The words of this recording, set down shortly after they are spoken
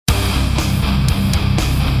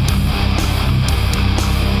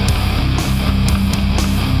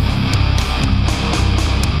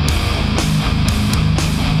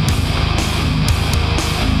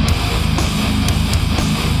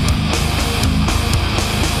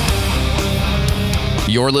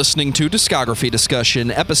You're listening to Discography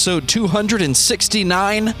Discussion, episode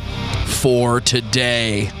 269, For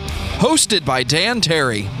Today. Hosted by Dan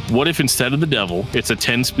Terry. What if instead of the devil, it's a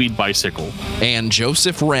 10-speed bicycle? And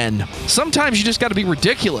Joseph Wren. Sometimes you just gotta be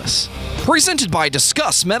ridiculous. Presented by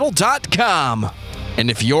DiscussMetal.com.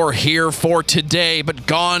 And if you're here for today but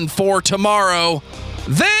gone for tomorrow,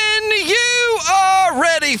 then you are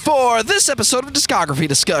ready for this episode of Discography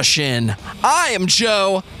Discussion. I am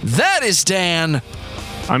Joe. That is Dan.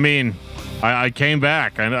 I mean, I came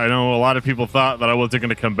back. I know a lot of people thought that I wasn't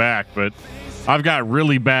going to come back, but I've got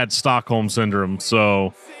really bad Stockholm Syndrome.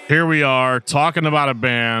 So here we are talking about a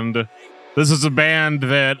band. This is a band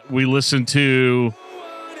that we listened to,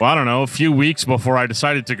 well, I don't know, a few weeks before I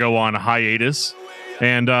decided to go on hiatus.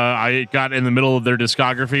 And I got in the middle of their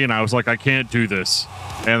discography, and I was like, I can't do this.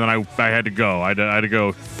 And then I had to go. I had to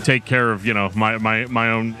go take care of, my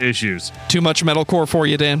own issues. Too much metalcore for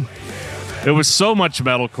you, Dan? It was so much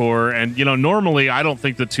metalcore, and, normally I don't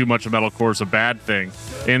think that too much metalcore is a bad thing.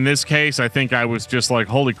 In this case, I think I was just like,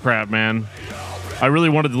 holy crap, man. I really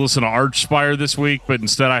wanted to listen to Archspire this week, but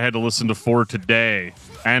instead I had to listen to For Today.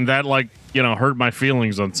 And that, hurt my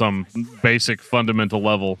feelings on some basic fundamental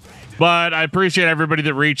level. But I appreciate everybody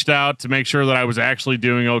that reached out to make sure that I was actually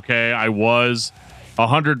doing okay. I was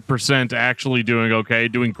 100% actually doing okay,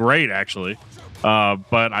 doing great, actually.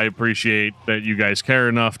 But I appreciate that you guys care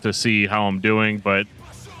enough to see how I'm doing. But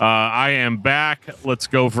I am back. Let's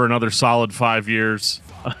go for another solid 5 years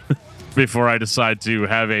before I decide to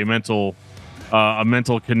have a mental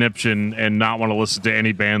conniption and not want to listen to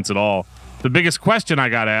any bands at all. The biggest question I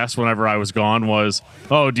got asked whenever I was gone was,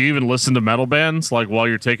 oh, do you even listen to metal bands while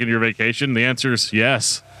you're taking your vacation? The answer is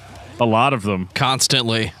yes. A lot of them.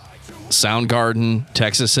 Constantly. Soundgarden,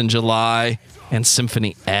 Texas in July, and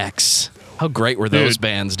Symphony X. How great were those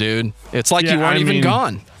bands, dude? It's like you weren't even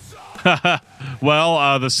gone.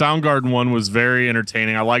 Well, the Soundgarden one was very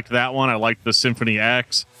entertaining. I liked that one. I liked the Symphony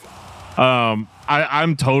X.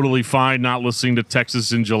 I'm totally fine not listening to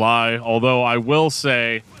Texas in July, although I will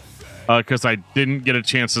say, because I didn't get a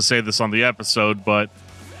chance to say this on the episode, but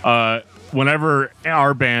whenever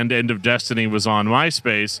our band, End of Destiny, was on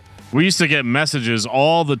MySpace, we used to get messages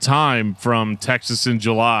all the time from Texas in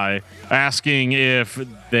July asking if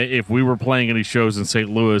we were playing any shows in St.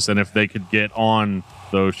 Louis and if they could get on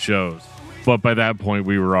those shows. But by that point,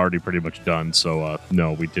 we were already pretty much done. So,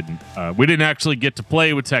 no, we didn't. We didn't actually get to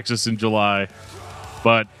play with Texas in July.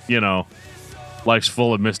 But, life's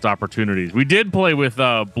full of missed opportunities. We did play with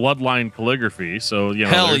Bloodline Calligraphy. So,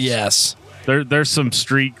 hell yes. There's some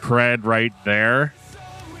street cred right there.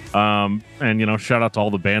 And, shout out to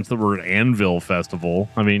all the bands that were at Anvil Festival.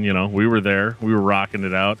 I mean, we were there. We were rocking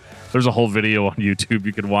it out. There's a whole video on YouTube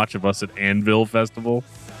you can watch of us at Anvil Festival.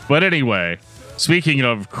 But anyway, speaking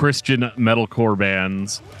of Christian metalcore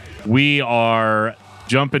bands, we are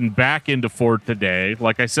jumping back into For Today.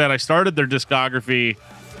 Like I said, I started their discography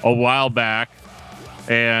a while back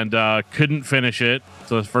and couldn't finish it.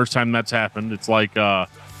 So the first time that's happened, it's like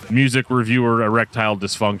music reviewer erectile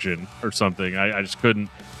dysfunction or something. I just couldn't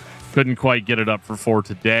quite get it up for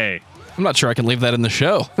Today. I'm not sure I can leave that in the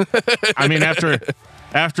show. I mean,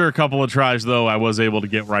 after a couple of tries, though, I was able to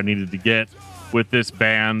get where I needed to get with this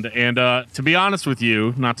band. And to be honest with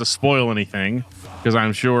you, not to spoil anything, because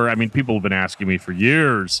I'm sure, people have been asking me for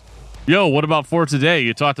years, yo, what about For Today?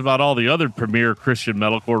 You talked about all the other premier Christian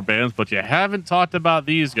metalcore bands, but you haven't talked about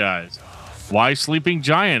these guys. Why Sleeping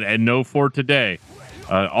Giant and no For Today?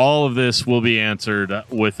 All of this will be answered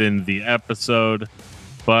within the episode.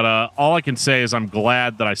 But all I can say is I'm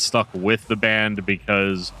glad that I stuck with the band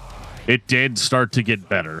because it did start to get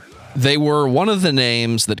better. They were one of the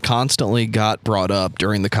names that constantly got brought up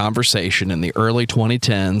during the conversation in the early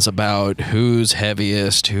 2010s about who's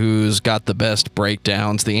heaviest, who's got the best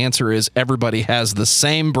breakdowns. The answer is everybody has the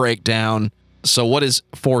same breakdown. So what is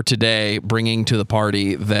For Today bringing to the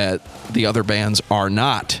party that the other bands are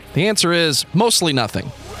not? The answer is mostly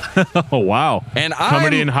nothing. Oh, wow. And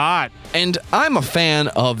coming in hot. And I'm a fan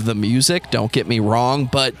of the music, don't get me wrong,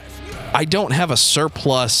 but I don't have a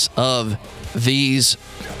surplus of these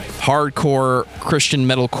hardcore Christian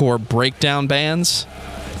metalcore breakdown bands.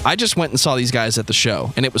 I just went and saw these guys at the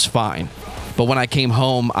show, and it was fine. But when I came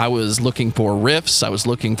home, I was looking for riffs, I was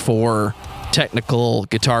looking for technical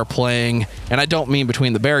guitar playing, and I don't mean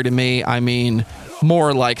Between the Buried and Me, I mean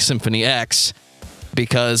more like Symphony X,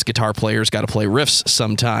 because guitar players got to play riffs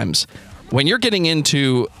sometimes. When you're getting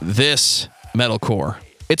into this metalcore,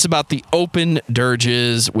 it's about the open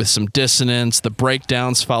dirges with some dissonance, the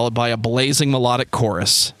breakdowns followed by a blazing melodic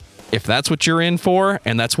chorus. If that's what you're in for,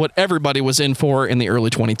 and that's what everybody was in for in the early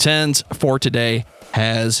 2010s, For Today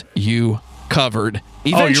has you covered. Oh,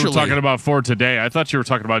 Eventually, you were talking about For Today. I thought you were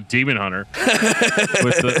talking about Demon Hunter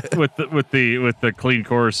with the clean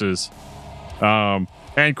choruses.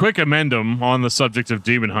 And quick amendum on the subject of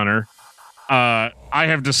Demon Hunter. I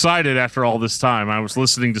have decided after all this time, I was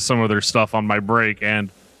listening to some of their stuff on my break, and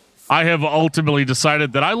I have ultimately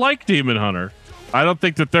decided that I like Demon Hunter. I don't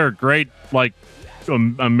think that they're a great, like,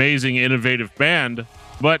 amazing, innovative band,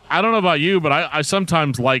 but I don't know about you, but I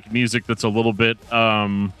sometimes like music that's a little bit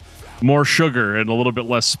more sugar and a little bit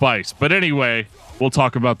less spice. But anyway, we'll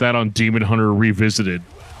talk about that on Demon Hunter Revisited.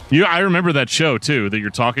 I remember that show too that you're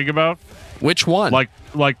talking about. Which one? Like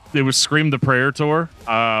it was Scream the Prayer Tour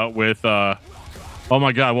with oh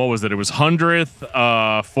my god, what was it? It was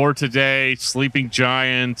 100th, For Today, Sleeping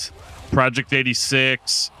Giant, Project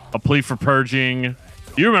 86, A Plea for Purging.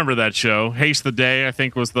 You remember that show? Haste the Day, I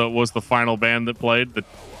think, was the final band that played.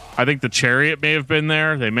 I think the Chariot may have been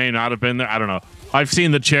there. They may not have been there. I don't know. I've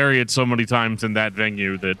seen the Chariot so many times in that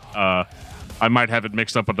venue that I might have it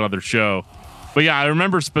mixed up with another show. But yeah, I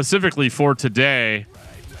remember specifically For Today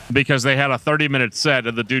because they had a 30-minute set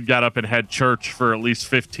and the dude got up and had church for at least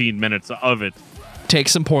 15 minutes of it. Take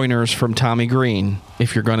some pointers from Tommy Green.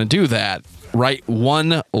 If you're going to do that, write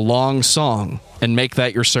one long song and make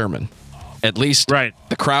that your sermon. At least right.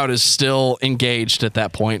 The crowd is still engaged at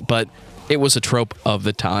that point, but it was a trope of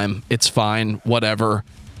the time. It's fine, whatever.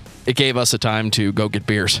 It gave us a time to go get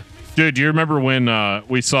beers. Dude, do you remember when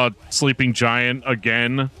we saw Sleeping Giant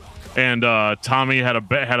again and Tommy had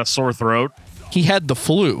a sore throat? He had the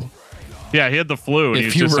flu. Yeah, he had the flu, and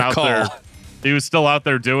If he was you just recall. out there. He was still out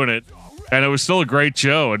there doing it, and it was still a great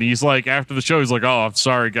show. And he's like, after the show, he's like, "Oh, I'm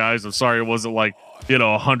sorry, guys. I'm sorry it wasn't like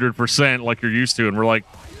 100% like you're used to." And we're like,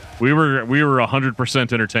 we were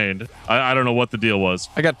 100% entertained. I don't know what the deal was.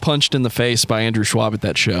 I got punched in the face by Andrew Schwab at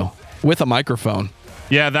that show with a microphone.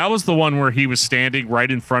 Yeah, that was the one where he was standing right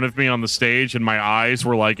in front of me on the stage, and my eyes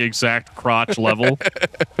were like exact crotch level.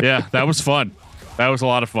 Yeah, that was fun. That was a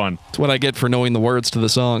lot of fun. That's what I get for knowing the words to the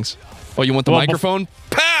songs. Oh, you want the microphone?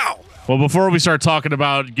 Pow! Well, before we start talking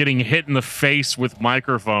about getting hit in the face with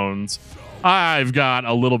microphones, I've got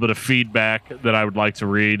a little bit of feedback that I would like to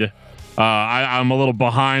read. I'm a little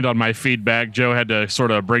behind on my feedback. Joe had to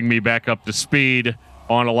sort of bring me back up to speed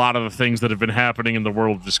on a lot of the things that have been happening in the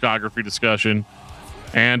world of discography discussion.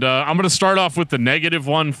 And I'm going to start off with the negative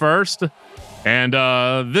one first. And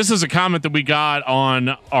this is a comment that we got on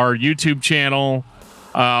our YouTube channel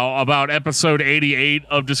about episode 88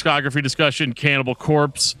 of Discography Discussion, Cannibal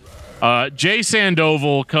Corpse. Jay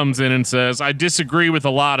Sandoval comes in and says, "I disagree with a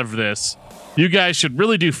lot of this. You guys should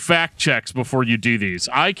really do fact checks before you do these.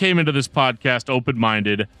 I came into this podcast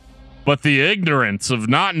open-minded, but the ignorance of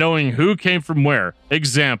not knowing who came from where.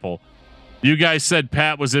 Example, you guys said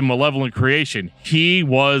Pat was in Malevolent Creation. He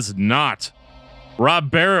was not.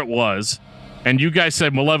 Rob Barrett was. And you guys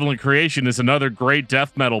said Malevolent Creation is another great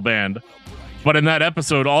death metal band. But in that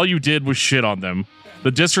episode, all you did was shit on them.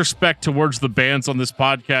 The disrespect towards the bands on this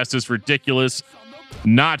podcast is ridiculous.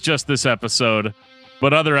 Not just this episode,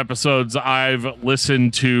 but other episodes I've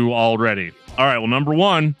listened to already." All right, well, number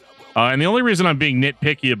one, and the only reason I'm being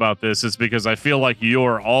nitpicky about this is because I feel like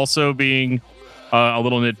you're also being a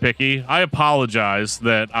little nitpicky. I apologize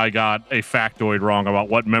that I got a factoid wrong about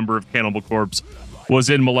what member of Cannibal Corpse was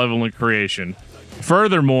in Malevolent Creation.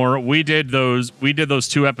 Furthermore, we did those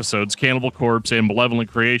two episodes, Cannibal Corpse and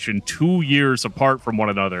Malevolent Creation, 2 years apart from one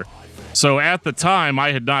another. So at the time,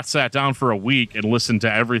 I had not sat down for a week and listened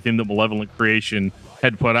to everything that Malevolent Creation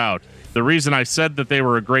had put out. The reason I said that they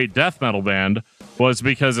were a great death metal band was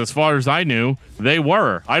because, as far as I knew, they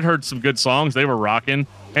were. I'd heard some good songs. They were rocking.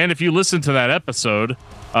 And if you listen to that episode,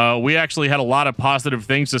 we actually had a lot of positive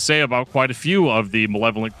things to say about quite a few of the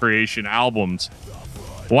Malevolent Creation albums.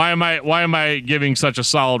 Why am I giving such a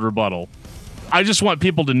solid rebuttal? I just want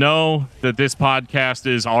people to know that this podcast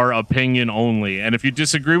is our opinion only. And if you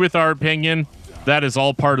disagree with our opinion, that is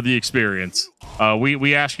all part of the experience.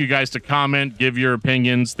 We ask you guys to comment, give your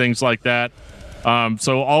opinions, things like that.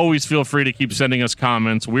 So always feel free to keep sending us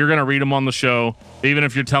comments. We're going to read them on the show. Even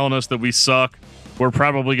if you're telling us that we suck, we're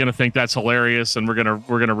probably going to think that's hilarious, and we're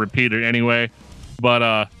going to repeat it anyway.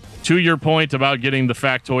 But to your point about getting the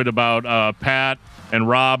factoid about Pat and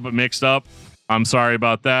Rob mixed up, I'm sorry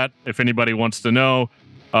about that. If anybody wants to know,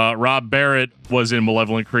 Rob Barrett was in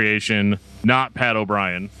Malevolent Creation, not Pat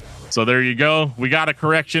O'Brien. So there you go. We got a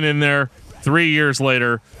correction in there. 3 years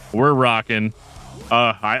later, we're rocking.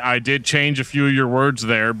 I did change a few of your words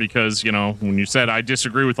there because, when you said I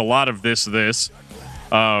disagree with a lot of this,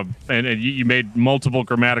 and you made multiple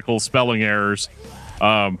grammatical spelling errors,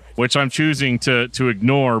 which I'm choosing to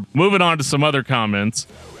ignore. Moving on to some other comments.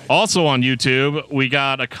 Also on YouTube, we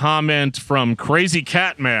got a comment from Crazy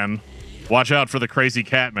Catman. Watch out for the Crazy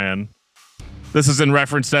Catman. This is in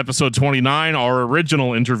reference to episode 29, our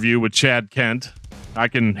original interview with Chad Kent. I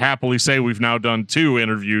can happily say we've now done 2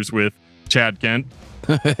 interviews with Chad Kent.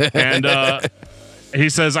 And he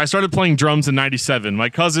says, I started playing drums in 97. My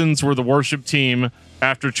cousins were the worship team.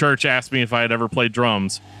 After church asked me if I had ever played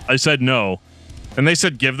drums. I said no. And they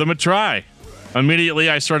said, give them a try. Immediately,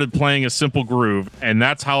 I started playing a simple groove, and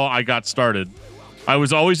that's how I got started. I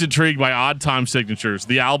was always intrigued by odd time signatures.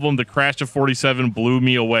 The album The Crash of 47 blew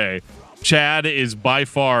me away. Chad is by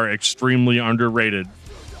far extremely underrated.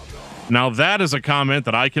 Now, that is a comment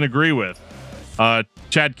that I can agree with.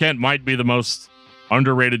 Chad Kent might be the most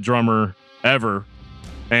underrated drummer ever.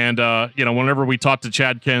 And, whenever we talked to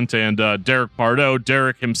Chad Kent and Derek Pardo,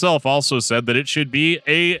 Derek himself also said that it should be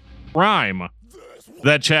a crime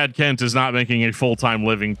that Chad Kent is not making a full-time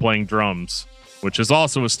living playing drums, which is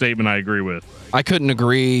also a statement I agree with. I couldn't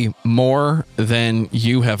agree more than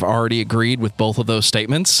you have already agreed with both of those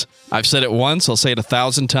statements. I've said it once, I'll say it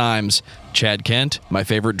 1,000 times. Chad Kent, my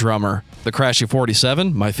favorite drummer. The Crash of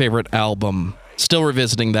 47, my favorite album. Still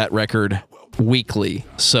revisiting that record weekly.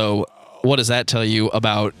 So what does that tell you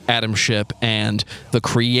about Adam Shipp and the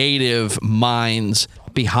creative minds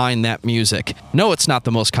behind that music? No, it's not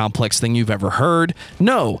the most complex thing you've ever heard.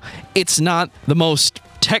 No, it's not the most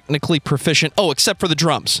technically proficient. Oh, except for the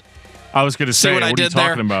drums. I was going to say, what are you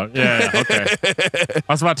talking about? Yeah, okay.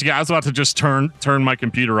 I was about to just turn my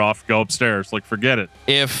computer off, go upstairs. Like, forget it.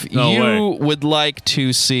 If you would like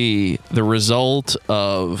to see the result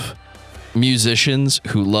of musicians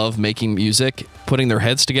who love making music, putting their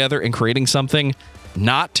heads together and creating something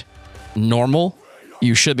not normal,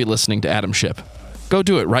 you should be listening to Adam Shipp. Go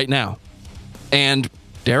do it right now. And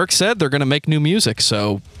Derek said they're going to make new music,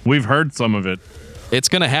 so we've heard some of it. It's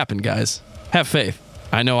going to happen, guys. Have faith.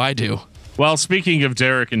 I know I do. Well, speaking of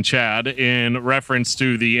Derek and Chad, in reference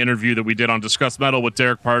to the interview that we did on Discuss Metal with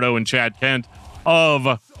Derek Pardo and Chad Kent of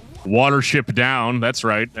Watership Down, that's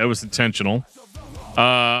right, that was intentional.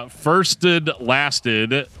 Firsted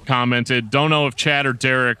Lasted commented, don't know if Chad or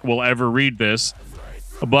Derek will ever read this,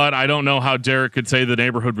 but I don't know how Derek could say the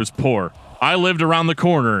neighborhood was poor. I lived around the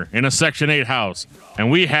corner in a Section 8 house, and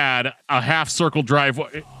we had a half-circle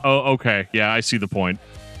driveway. Oh, okay. Yeah, I see the point.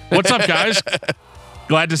 What's up, guys?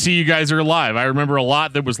 Glad to see you guys are alive. I remember a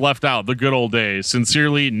lot that was left out, the good old days.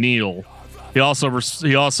 Sincerely, Neil. He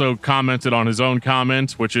also commented on his own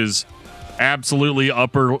comment, which is absolutely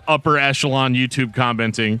upper echelon YouTube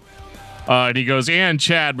commenting. And he goes, and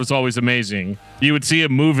Chad was always amazing. You would see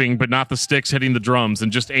him moving, but not the sticks hitting the drums,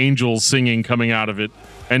 and just angels singing coming out of it.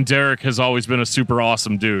 And Derek has always been a super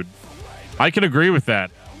awesome dude. I can agree with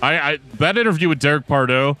that. That interview with Derek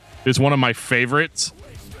Pardo is one of my favorites.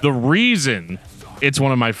 The reason it's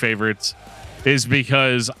one of my favorites is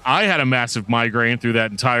because I had a massive migraine through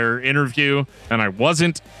that entire interview, and I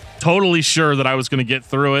wasn't totally sure that I was going to get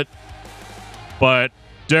through it. But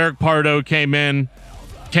Derek Pardo came in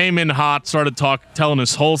hot, started telling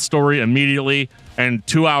his whole story immediately, and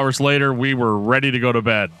 2 hours later, we were ready to go to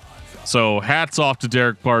bed. So hats off to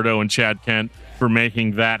Derek Pardo and Chad Kent for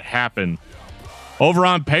making that happen. Over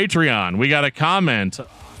on Patreon, we got a comment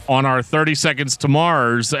on our 30 Seconds to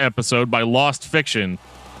Mars episode by Lost Fiction.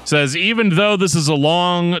 Says, even though this is a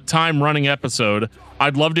long time running episode,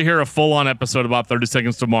 I'd love to hear a full-on episode about 30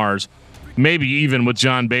 Seconds to Mars. Maybe even with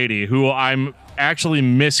John Beatty, who I'm actually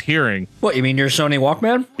mishearing. What, you mean your Sony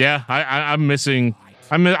Walkman? Yeah, I'm missing.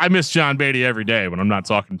 I miss John Beatty every day when I'm not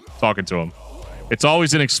talking to him. It's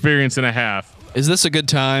always an experience and a half. Is this a good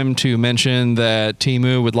time to mention that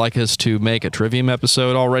Temu would like us to make a Trivium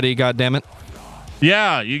episode already, goddammit?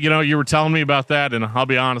 Yeah, you were telling me about that, and I'll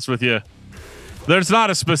be honest with you. There's not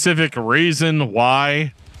a specific reason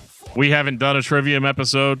why we haven't done a Trivium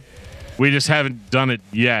episode. We just haven't done it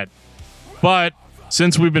yet. But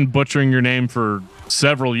since we've been butchering your name for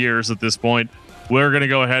several years at this point, we're going to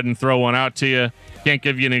go ahead and throw one out to you. Can't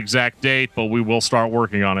give you an exact date, but we will start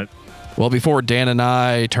working on it. Well, before Dan and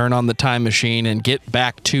I turn on the time machine and get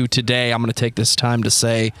back to today, I'm going to take this time to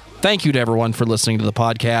say thank you to everyone for listening to the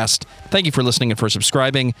podcast. Thank you for listening and for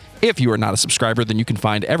subscribing. If you are not a subscriber, then you can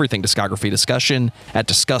find everything Discography Discussion at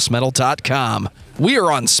DiscussMetal.com. We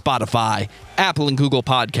are on Spotify, Apple and Google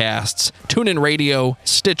Podcasts, TuneIn Radio,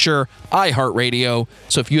 Stitcher, iHeartRadio.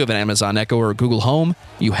 So if you have an Amazon Echo or a Google Home,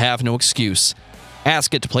 you have no excuse.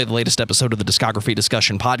 Ask it to play the latest episode of the Discography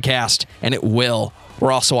Discussion podcast, and it will.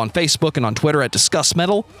 We're also on Facebook and on Twitter at Discuss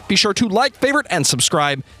Metal. Be sure to like, favorite, and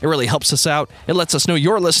subscribe. It really helps us out. It lets us know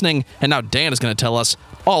you're listening. And now Dan is going to tell us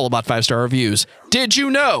all about 5-star reviews. Did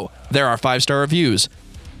you know there are 5-star reviews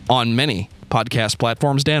on many podcast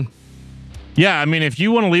platforms, Dan? Yeah, I mean, if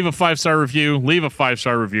you want to leave a 5-star review, leave a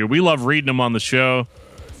 5-star review. We love reading them on the show.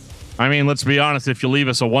 I mean, let's be honest. If you leave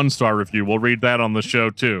us a 1-star review, we'll read that on the show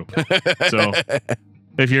too. So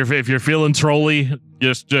if you're feeling trolly,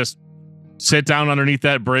 just sit down underneath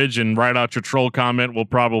that bridge and write out your troll comment. We'll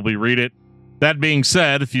probably read it. That being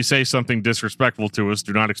said, if you say something disrespectful to us,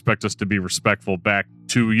 do not expect us to be respectful back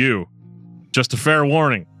to you. Just a fair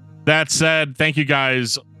warning. That said, thank you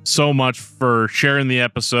guys so much for sharing the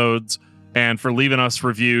episodes and for leaving us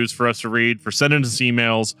reviews for us to read, for sending us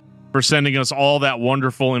emails, for sending us all that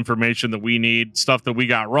wonderful information that we need, stuff that we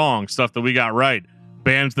got wrong, stuff that we got right,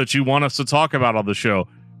 bands that you want us to talk about on the show.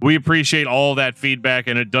 We appreciate all that feedback,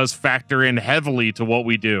 and it does factor in heavily to what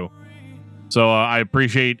we do. So I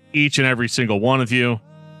appreciate each and every single one of you.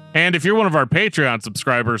 And if you're one of our Patreon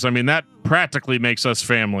subscribers, I mean, that practically makes us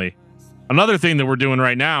family. Another thing that we're doing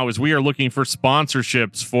right now is we are looking for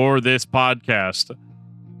sponsorships for this podcast.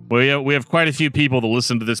 We have quite a few people that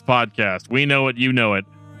listen to this podcast. We know it, you know it.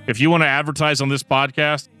 If you want to advertise on this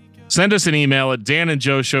podcast, send us an email at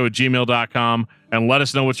danandjoeshow@gmail.com and let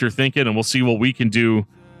us know what you're thinking, and we'll see what we can do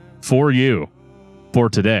for you for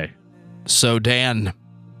today. So, Dan,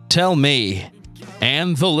 tell me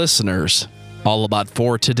and the listeners all about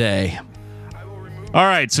For Today. All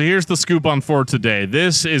right, so here's the scoop on For Today.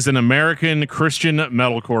 This is an American Christian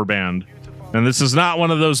metalcore band. And this is not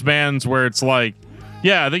one of those bands where it's like,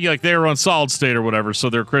 yeah, they were on Solid State or whatever, so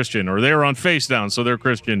they're Christian, or they were on Face Down, so they're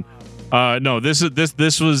Christian. No,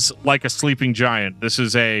 this was like a sleeping giant. This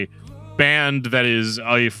is a band that is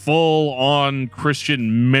a full-on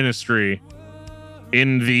Christian ministry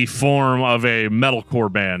in the form of a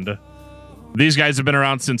metalcore band. These guys have been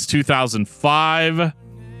around since 2005.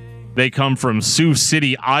 They come from Sioux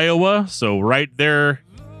City, Iowa, so right there,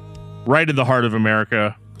 right in the heart of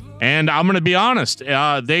America. And I'm going to be honest,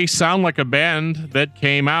 they sound like a band that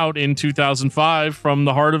came out in 2005 from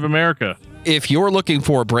the heart of America. If you're looking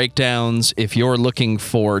for breakdowns, if you're looking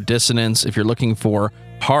for dissonance, if you're looking for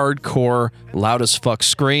hardcore, loud as fuck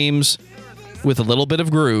screams with a little bit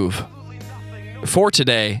of groove, For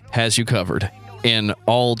Today has you covered in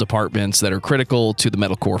all departments that are critical to the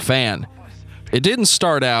metalcore fan. It didn't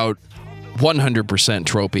start out 100%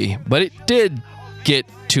 tropey, but it did get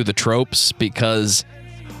to the tropes because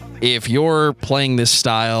if you're playing this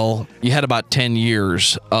style, you had about 10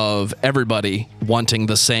 years of everybody wanting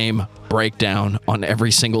the same breakdown on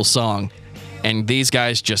every single song, and these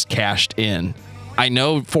guys just cashed in. I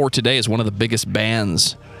know For Today is one of the biggest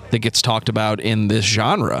bands that gets talked about in this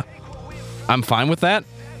genre. I'm fine with that,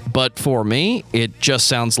 but for me, it just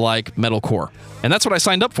sounds like metalcore. And that's what I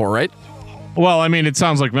signed up for, right? Well, I mean, it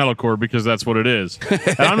sounds like metalcore because that's what it is.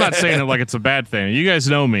 And I'm not saying it like it's a bad thing. You guys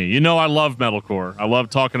know me. You know I love metalcore. I love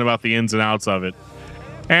talking about the ins and outs of it.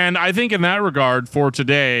 And I think in that regard, For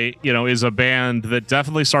Today, is a band that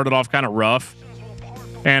definitely started off kind of rough.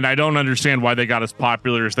 And I don't understand why they got as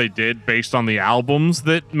popular as they did based on the albums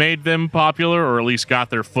that made them popular, or at least got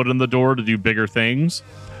their foot in the door to do bigger things,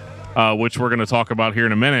 which we're going to talk about here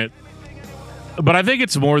in a minute. But I think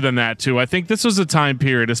it's more than that, too. I think this was a time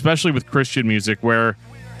period, especially with Christian music, where,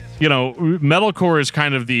 metalcore is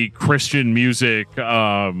kind of the Christian music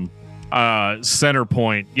center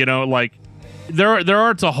point. There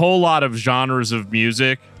aren't a whole lot of genres of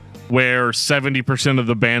music where 70% of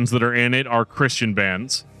the bands that are in it are Christian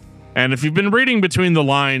bands. And if you've been reading between the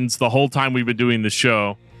lines the whole time we've been doing the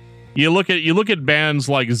show, you look at bands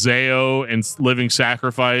like Zao and Living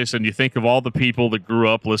Sacrifice, and you think of all the people that grew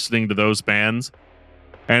up listening to those bands,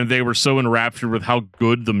 and they were so enraptured with how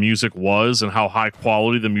good the music was and how high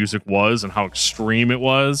quality the music was and how extreme it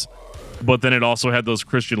was. But then it also had those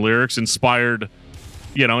Christian lyrics, inspired,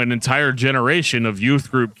 an entire generation of youth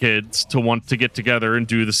group kids to want to get together and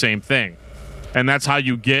do the same thing. And that's how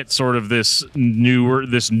you get sort of this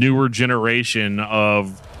newer generation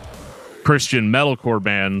of Christian metalcore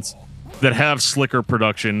bands that have slicker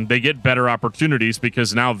production. They get better opportunities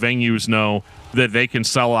because now venues know that they can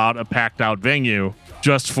sell out a packed out venue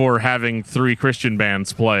just for having 3 Christian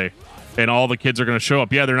bands play. And all the kids are going to show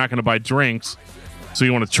up. Yeah, they're not going to buy drinks, so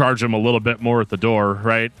you want to charge them a little bit more at the door,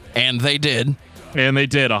 right? And they did. And they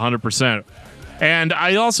did, 100%. And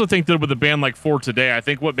I also think that with a band like For Today, I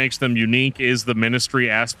think what makes them unique is the ministry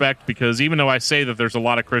aspect, because even though I say that there's a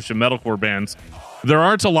lot of Christian metalcore bands, there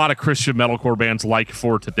aren't a lot of Christian metalcore bands like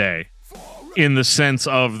For Today, in the sense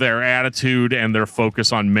of their attitude and their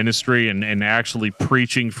focus on ministry and actually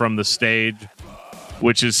preaching from the stage,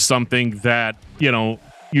 which is something that,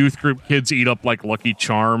 youth group kids eat up like Lucky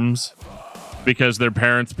Charms because their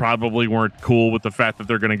parents probably weren't cool with the fact that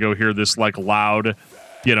they're going to go hear this like loud,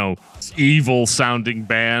 evil sounding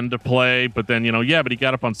band to play. But then, but he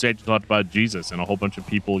got up on stage and talked about Jesus, and a whole bunch of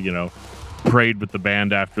people, prayed with the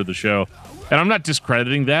band after the show. And I'm not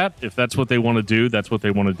discrediting that. If that's what they want to do, that's what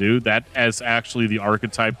they want to do. That is actually the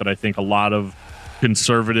archetype that I think a lot of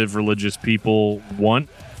conservative religious people want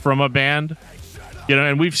from a band.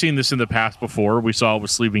 And we've seen this in the past before. We saw it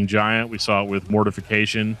with Sleeping Giant. We saw it with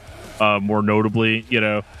Mortification, more notably,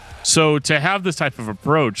 So to have this type of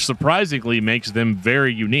approach surprisingly makes them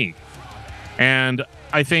very unique. And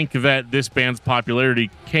I think that this band's popularity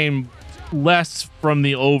came less from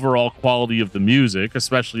the overall quality of the music,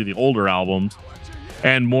 especially the older albums,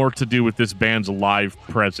 and more to do with this band's live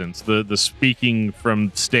presence, the speaking from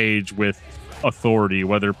stage with authority,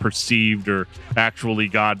 whether perceived or actually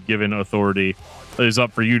God-given authority, is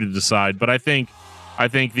up for you to decide. But I think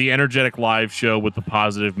the energetic live show with the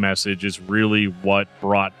positive message is really what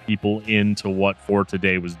brought people into what For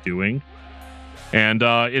Today was doing. And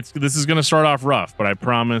this is going to start off rough, but I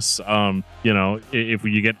promise, if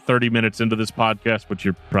you get 30 minutes into this podcast, which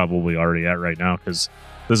you're probably already at right now, because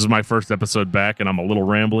this is my first episode back and I'm a little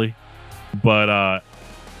rambly, but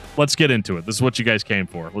let's get into it. This is what you guys came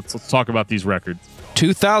for. Let's talk about these records.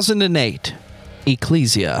 2008,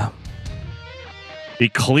 Ecclesia.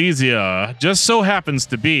 Ecclesia just so happens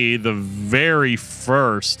to be the very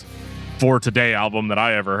first For Today album that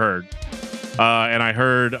I ever heard. And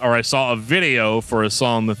I saw a video for a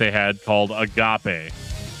song that they had called Agape.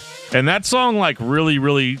 And that song really,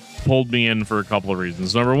 really pulled me in for a couple of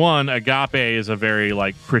reasons. Number one, agape is a very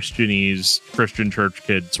Christianese, Christian church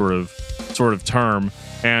kid sort of term.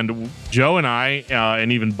 And Joe and I,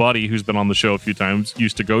 and even Buddy, who's been on the show a few times,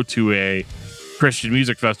 used to go to a Christian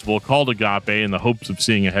music festival called Agape in the hopes of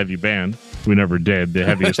seeing a heavy band. We never did. The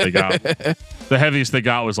heaviest they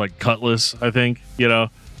got was Cutlass, I think,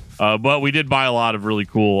 but we did buy a lot of really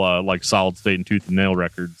cool, Solid State and Tooth and Nail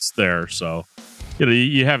records there. So,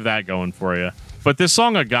 you have that going for you. But this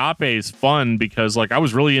song Agape is fun because I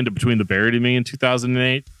was really into Between the Buried and Me in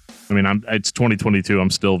 2008. I mean, it's 2022. I'm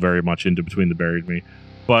still very much into Between the Buried and Me.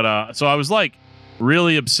 But so I was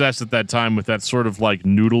really obsessed at that time with that sort of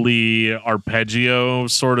noodly arpeggio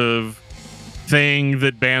sort of thing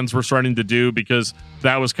that bands were starting to do, because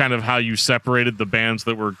that was kind of how you separated the bands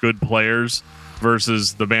that were good players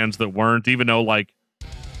versus the bands that weren't, even though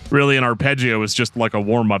really an arpeggio is just a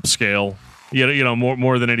warm-up scale,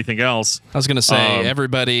 more than anything else. I was going to say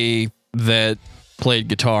everybody that played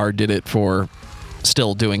guitar did it for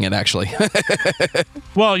still doing it, actually.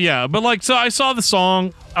 Well, yeah, but so I saw the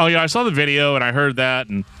song. Oh yeah, I saw the video and I heard that,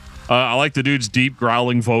 and I like the dude's deep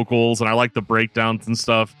growling vocals, and I like the breakdowns and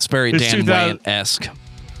stuff. It's very Dan Wyatt-esque.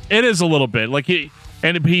 It is a little bit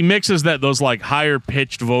he mixes those higher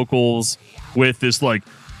pitched vocals with this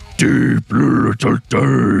deep,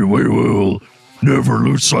 we will never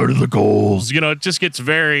lose sight of the goals. It just gets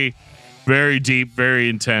very, very deep, very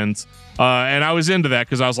intense. And I was into that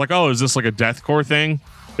because I was oh, is this a deathcore thing?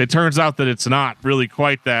 It turns out that it's not really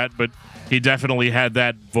quite that, but he definitely had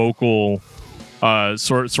that vocal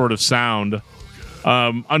sort of sound.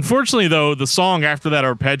 Unfortunately, though, the song after that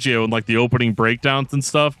arpeggio and the opening breakdowns and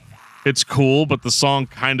stuff, it's cool, but the song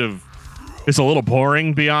it's a little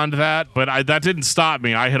boring beyond that. But that didn't stop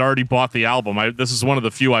me. I had already bought the album. This is one of the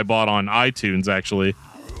few I bought on iTunes, actually.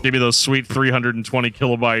 Give me those sweet 320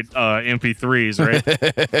 kilobyte MP3s,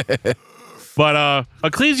 right? But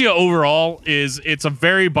Ecclesia overall it's a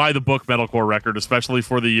very by the book metalcore record, especially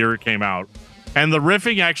for the year it came out. And the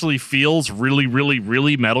riffing actually feels really, really,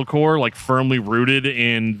 really metalcore, firmly rooted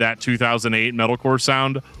in that 2008 metalcore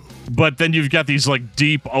sound. But then you've got these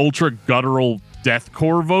deep, ultra guttural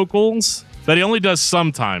deathcore vocals that he only does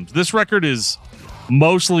sometimes. This record is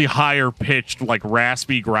mostly higher pitched,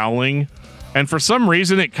 raspy growling. And for some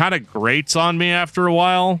reason, it kind of grates on me after a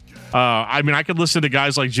while. I mean, I could listen to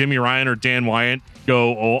guys like Jimmy Ryan or Dan Wyatt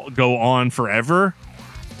go on forever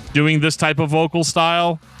doing this type of vocal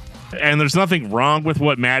style. And there's nothing wrong with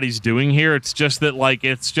what Maddie's doing here. It's just that,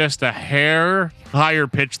 it's just a hair higher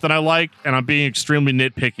pitch than I like. And I'm being extremely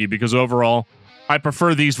nitpicky because overall, I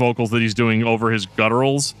prefer these vocals that he's doing over his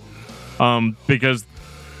gutturals. Because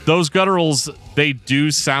those gutturals, they do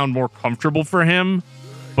sound more comfortable for him.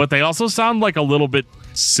 But they also sound a little bit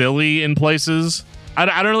silly in places. I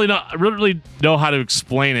don't really know how to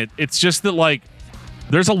explain it. It's just that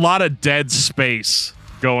there's a lot of dead space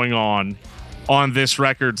going on this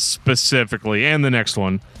record specifically, and the next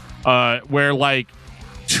one, where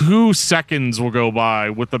 2 seconds will go by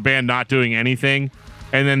with the band not doing anything,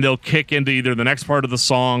 and then they'll kick into either the next part of the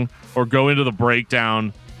song or go into the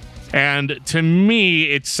breakdown. And to me,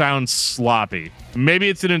 it sounds sloppy. Maybe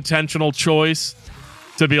it's an intentional choice.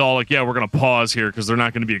 to be all like, yeah, we're going to pause here because they're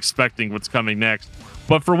not going to be expecting what's coming next.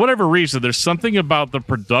 But for whatever reason, there's something about the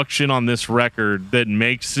production on this record that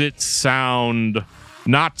makes it sound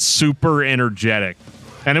not super energetic.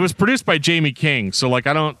 And it was produced by Jamie King, so like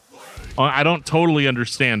I don't totally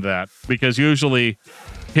understand that, because usually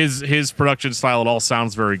his production style, it all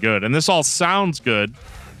sounds very good, and this all sounds good,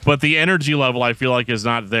 but the energy level I feel like is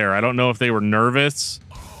not there. I don't know if they were nervous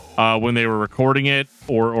when they were recording it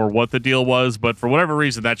or what the deal was, but for whatever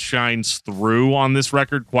reason that shines through on this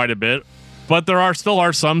record quite a bit. But there still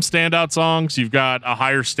are some standout songs. You've got A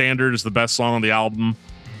Higher Standard is the best song on the album.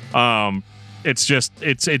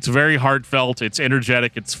 It's very heartfelt, it's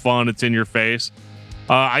energetic, it's fun, it's in your face.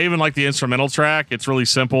 I even like the instrumental track. It's really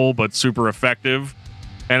simple but super effective,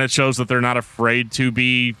 and it shows that they're not afraid to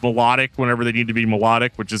be melodic whenever they need to be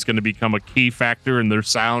melodic, which is going to become a key factor in their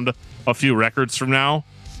sound a few records from now.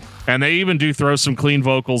 And they even do throw some clean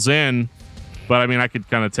vocals in, but I mean, I could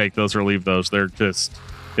kind of take those or leave those. They're just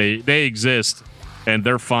they exist and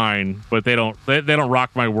they're fine, but they don't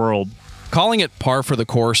rock my world. Calling it par for the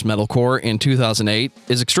course metalcore in 2008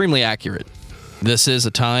 is extremely accurate. This is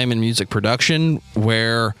a time in music production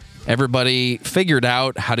where everybody figured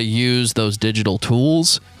out how to use those digital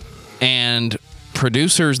tools, and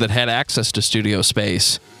producers that had access to studio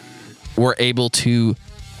space were able to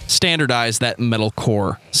standardize that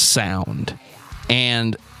metalcore sound.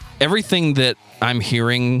 And everything that I'm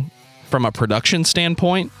hearing from a production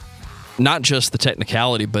standpoint, not just the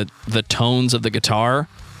technicality, but the tones of the guitar,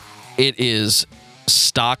 it is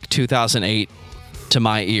stock 2008 to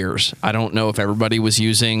my ears. I don't know if everybody was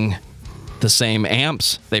using the same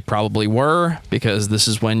amps. They probably were, because this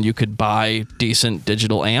is when you could buy decent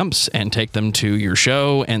digital amps and take them to your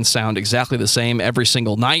show and sound exactly the same every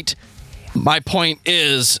single night. My point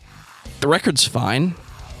is, the record's fine,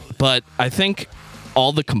 but I think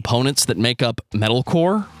all the components that make up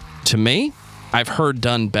metalcore, to me, I've heard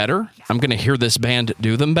done better. I'm going to hear this band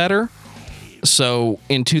do them better. So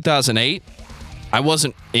in 2008, I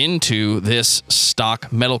wasn't into this stock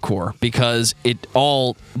metalcore because it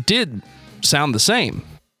all did sound the same.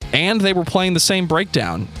 And they were playing the same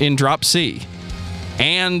breakdown in drop C.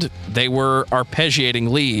 And they were arpeggiating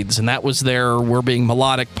leads, and that was their we're being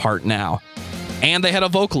melodic part now. And they had a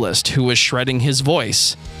vocalist who was shredding his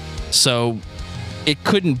voice. So it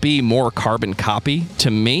couldn't be more carbon copy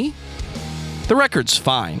to me. The record's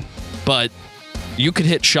fine, but you could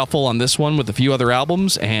hit shuffle on this one with a few other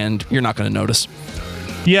albums and you're not going to notice.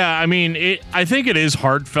 Yeah, I mean, I think it is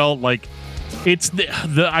heartfelt. Like, it's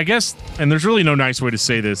the I guess, and there's really no nice way to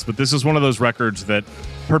say this, but this is one of those records that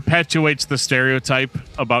perpetuates the stereotype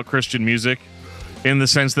about Christian music, in the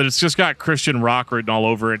sense that it's just got Christian rock written all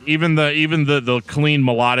over it. Even the clean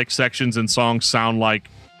melodic sections and songs sound like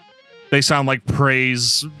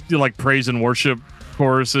praise and worship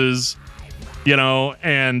choruses, you know,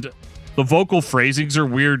 and the vocal phrasings are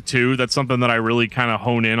weird too. That's something that I really kind of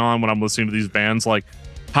hone in on when I'm listening to these bands. Like,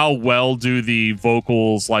 how well do the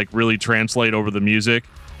vocals like really translate over the music?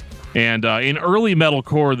 And in early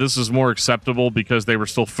metalcore, this is more acceptable because they were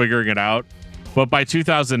still figuring it out. But by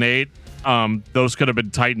 2008, those could have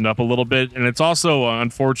been tightened up a little bit. And it's also,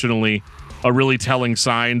 unfortunately, a really telling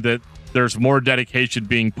sign that there's more dedication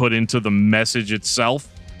being put into the message itself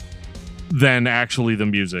than actually the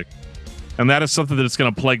music. And that is something that's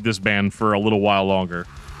going to plague this band for a little while longer.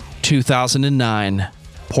 2009,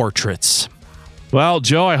 Portraits. Well,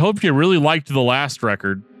 Joe, I hope you really liked the last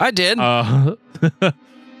record. I did.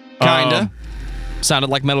 Kinda. Sounded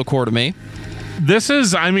like metalcore to me. This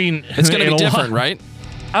is, I mean... It's going to be different, right?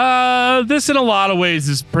 This in a lot of ways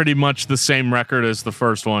is pretty much the same record as the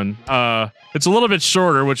first one. It's a little bit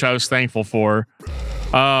shorter, which I was thankful for.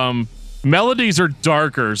 Melodies are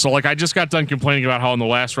darker. So, like, I just got done complaining about how on the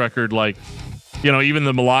last record, like, you know, even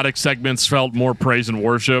the melodic segments felt more praise and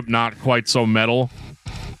worship, not quite so metal.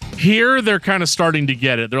 Here, they're kind of starting to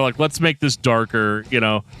get it. They're like, let's make this darker, you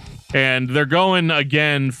know. And they're going,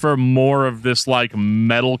 again, for more of this, like,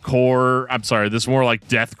 metalcore... I'm sorry, this more, like,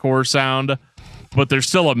 deathcore sound. But they're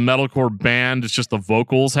still a metalcore band. It's just the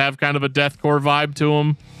vocals have kind of a deathcore vibe to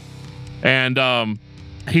them. And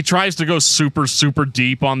he tries to go super, super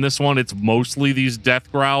deep on this one. It's mostly these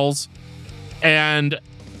death growls. And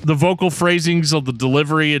the vocal phrasings of the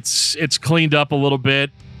delivery, it's cleaned up a little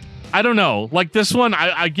bit. I don't know. Like, this one,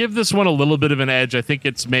 I give this one a little bit of an edge. I think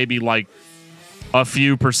it's maybe like a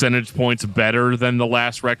few percentage points better than the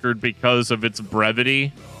last record because of its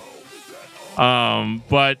brevity.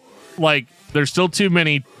 But, like, there's still too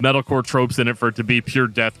many metalcore tropes in it for it to be pure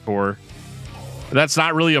deathcore. That's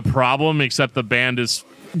not really a problem, except the band is,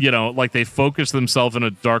 you know, like, they focus themselves in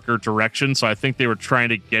a darker direction. So I think they were trying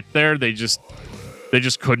to get there. They just they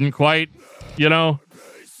just couldn't quite, you know.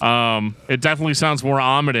 It definitely sounds more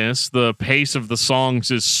ominous. The pace of the songs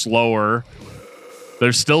is slower.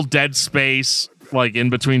 There's still dead space, like in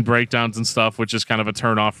between breakdowns and stuff, which is kind of a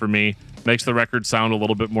turnoff for me. Makes the record sound a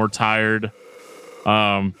little bit more tired.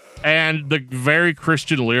 And the very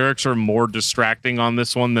Christian lyrics are more distracting on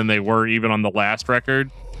this one than they were even on the last record.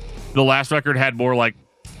 The last record had more like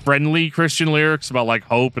friendly Christian lyrics about like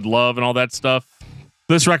hope and love and all that stuff.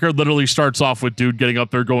 This record literally starts off with dude getting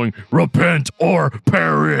up there going, repent or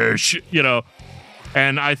perish, you know.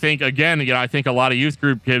 And I think, again, you know, I think a lot of youth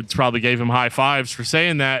group kids probably gave him high fives for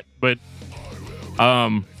saying that. But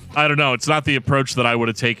I don't know. It's not the approach that I would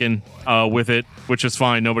have taken with it, which is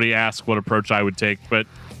fine. Nobody asked what approach I would take. But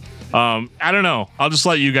I don't know. I'll just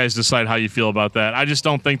let you guys decide how you feel about that. I just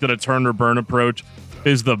don't think that a turn or burn approach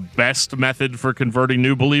is the best method for converting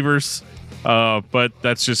new believers. But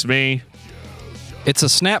that's just me. It's a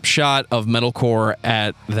snapshot of metalcore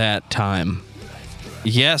at that time.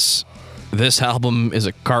 Yes, this album is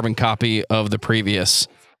a carbon copy of the previous.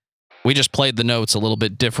 We just played the notes a little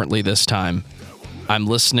bit differently this time. I'm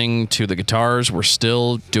listening to the guitars. We're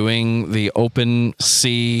still doing the open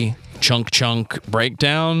C chunk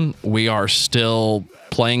breakdown. We are still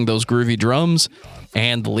playing those groovy drums.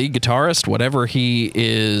 And the lead guitarist, whatever he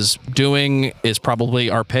is doing, is probably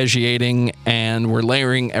arpeggiating, and we're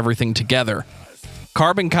layering everything together.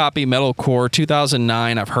 Carbon copy metalcore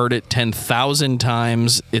 2009. I've heard it 10,000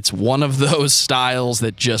 times. It's one of those styles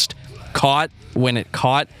that just caught when it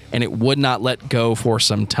caught, and it would not let go for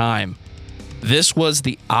some time. This was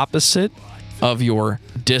the opposite of your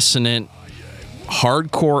dissonant,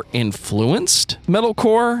 hardcore influenced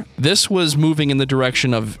metalcore. This was moving in the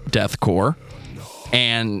direction of deathcore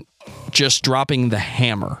and just dropping the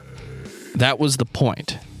hammer. That was the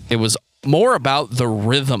point. It was more about the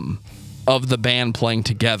rhythm of the band playing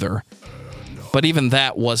together, but even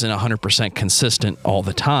that wasn't 100% consistent all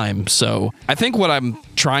the time. So I think what I'm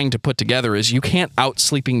trying to put together is you can't out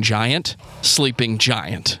Sleeping Giant,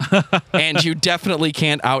 and you definitely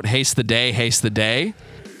can't out Haste the Day.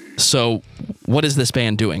 So what is this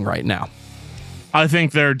band doing right now? I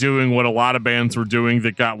think they're doing what a lot of bands were doing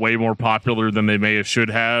that got way more popular than they may have should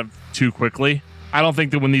have too quickly. I don't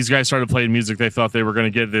think that when these guys started playing music, they thought they were going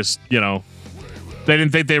to get this, you know, they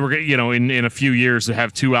didn't think they were, you know, in a few years to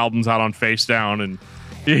have 2 albums out on Face Down and,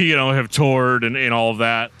 you know, have toured and all of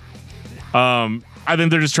that. I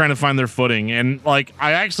think they're just trying to find their footing. And, like,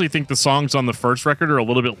 I actually think the songs on the first record are a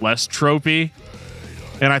little bit less tropey.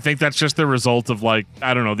 And I think that's just the result of, like,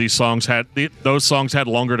 I don't know, those songs had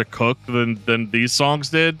longer to cook than these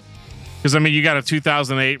songs did. Because, I mean, you got a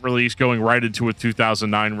 2008 release going right into a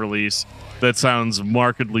 2009 release that sounds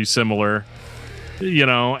markedly similar. You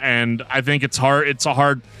know, and I think it's a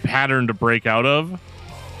hard pattern to break out of.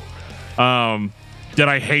 Did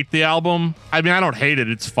I hate the album? I mean, I don't hate it.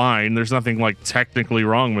 It's fine. There's nothing like technically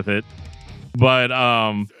wrong with it. But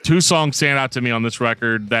 2 songs stand out to me on this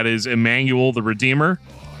record. That is Emmanuel the Redeemer,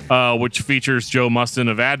 which features Joe Mustin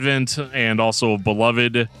of Advent and also of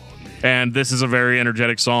Beloved. And this is a very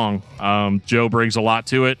energetic song. Joe brings a lot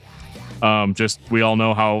to it. Just we all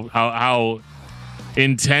know how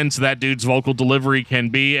intense that dude's vocal delivery can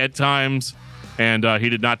be at times, and he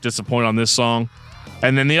did not disappoint on this song.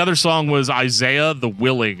 And then the other song was Isaiah the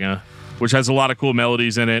Willing, which has a lot of cool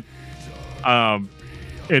melodies in it.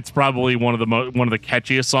 It's probably one of the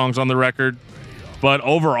catchiest songs on the record, but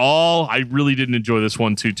overall I really didn't enjoy this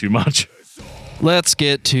one too much. Let's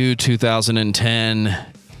get to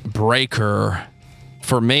 2010 Breaker.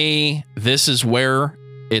 For me, this is where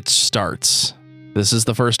it starts. This is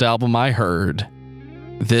the first album I heard.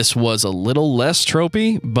 This was a little less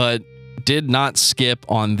tropey, but did not skip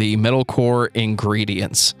on the metalcore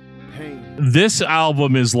ingredients. This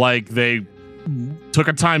album is like they took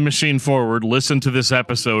a time machine forward, listened to this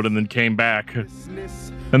episode, and then came back.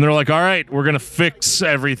 And they're like, all right, we're going to fix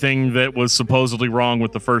everything that was supposedly wrong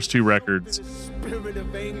with the first 2 records.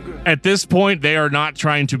 At this point, they are not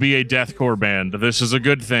trying to be a deathcore band. This is a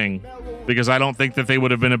good thing, because I don't think that they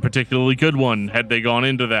would have been a particularly good one had they gone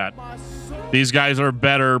into that. These guys are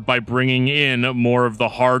better by bringing in more of the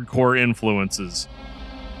hardcore influences.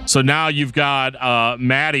 So now you've got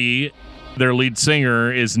Maddie, their lead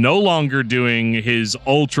singer, is no longer doing his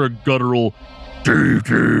ultra guttural,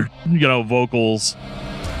 vocals,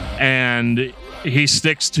 and he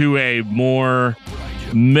sticks to a more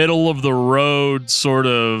middle of the road sort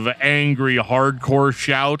of angry hardcore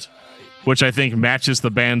shout, which I think matches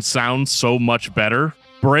the band's sound so much better.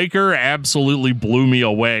 Breaker absolutely blew me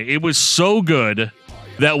away. It was so good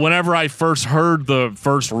that whenever I first heard the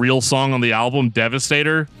first real song on the album,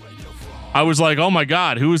 Devastator, I was like, oh my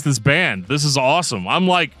God, who is this band? This is awesome. I'm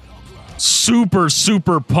like super,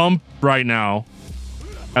 super pumped right now.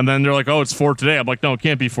 And then they're like, oh, it's For Today. I'm like, no, it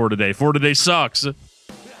can't be For Today. For Today sucks.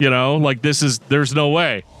 You know, like there's no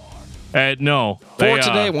way. No. For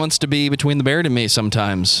Today wants to be Between the Buried and Me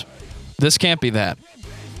sometimes. This can't be that.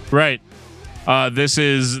 Right. This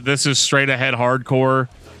is straight ahead hardcore.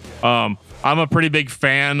 I'm a pretty big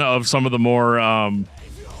fan of some of the more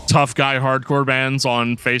tough guy hardcore bands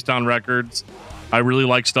on Facedown Records. I really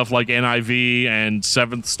like stuff like NIV and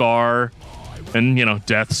Seventh Star and,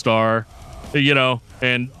 Death Star,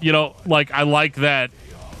 like I like that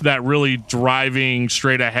really driving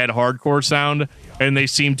straight ahead hardcore sound. And they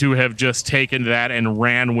seem to have just taken that and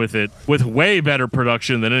ran with it with way better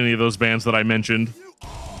production than any of those bands that I mentioned.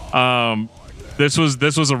 This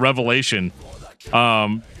was a revelation.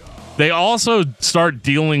 They also start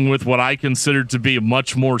dealing with what I consider to be a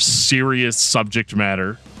much more serious subject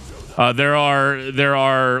matter. There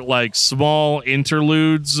are like small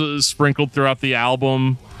interludes sprinkled throughout the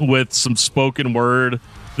album with some spoken word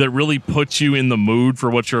that really puts you in the mood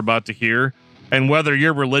for what you're about to hear. And whether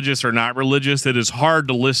you're religious or not religious, it is hard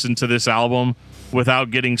to listen to this album without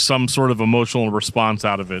getting some sort of emotional response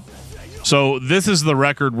out of it. So this is the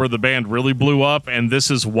record where the band really blew up, and this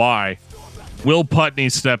is why. Will Putney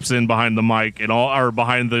steps in behind the mic or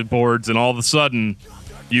behind the boards, and all of a sudden,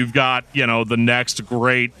 you've got the next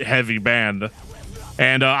great heavy band.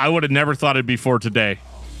 And I would have never thought it'd be For Today,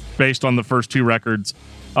 based on the first two records.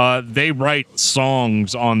 They write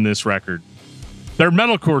songs on this record. They're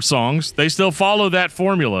metalcore songs. They still follow that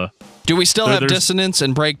formula. Do we still have dissonance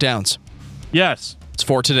and breakdowns? Yes, it's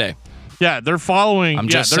For Today. Yeah, they're following.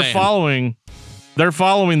 Saying. They're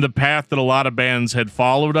following the path that a lot of bands had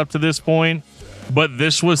followed up to this point, but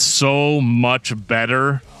this was so much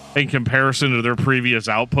better in comparison to their previous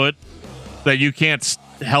output that you can't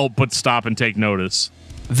help but stop and take notice.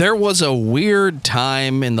 There was a weird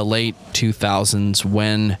time in the late 2000s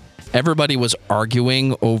when everybody was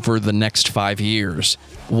arguing over the next 5 years.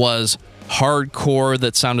 Was hardcore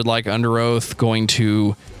that sounded like Under Oath going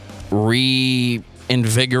to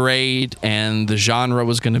reinvigorate and the genre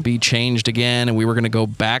was going to be changed again and we were going to go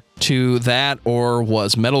back to that? Or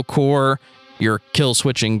was metalcore, your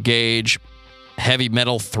Killswitch Engage, heavy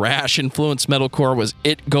metal thrash influenced metalcore, was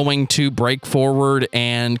it going to break forward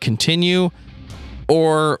and continue?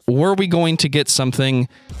 Or were we going to get something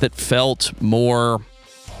that felt more,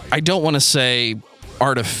 I don't want to say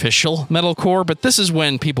artificial metalcore, but this is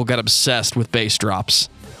when people got obsessed with bass drops.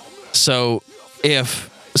 So if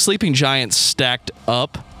Sleeping Giants stacked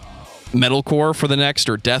up metalcore for the next,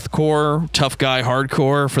 or deathcore, tough guy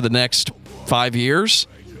hardcore for the next 5 years,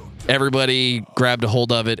 everybody grabbed a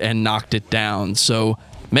hold of it and knocked it down. So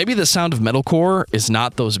maybe the sound of metalcore is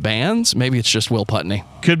not those bands. Maybe it's just Will Putney.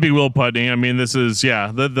 Could be Will Putney. I mean, this is,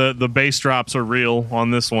 the bass drops are real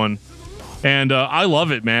on this one. And I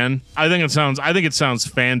love it, man. I think it sounds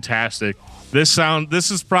fantastic. This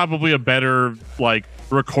is probably a better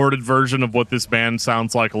recorded version of what this band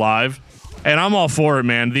sounds like live. And I'm all for it,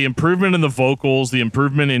 man. The improvement in the vocals, the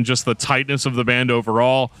improvement in just the tightness of the band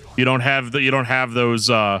overall. You don't have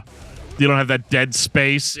that dead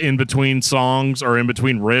space in between songs or in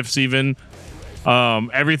between riffs even.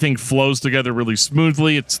 Everything flows together really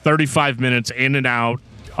smoothly. It's 35 minutes in and out.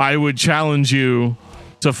 I would challenge you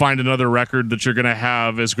to find another record that you're going to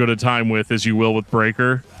have as good a time with as you will with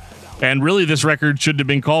Breaker. And really, this record shouldn't have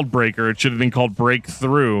been called Breaker. It should have been called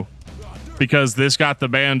Breakthrough, because this got the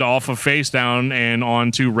band off of Facedown and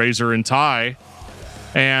onto Razor and Tie.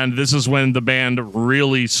 And this is when the band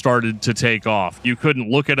really started to take off. You could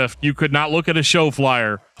not look at a show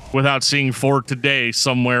flyer without seeing For Today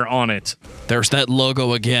somewhere on it. There's that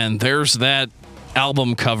logo again. There's that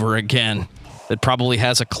album cover again that probably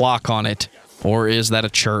has a clock on it. Or is that a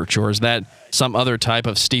church? Or is that some other type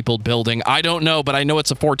of steepled building? I don't know, but I know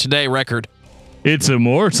it's a For Today record. It's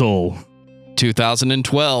immortal.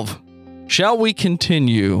 2012. Shall we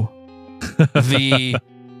continue the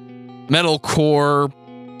metalcore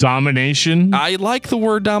domination? I like the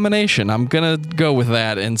word domination. I'm going to go with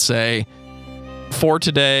that and say For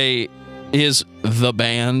Today is the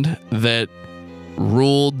band that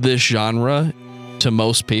ruled this genre to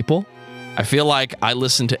most people. I feel like I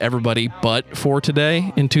listened to everybody but For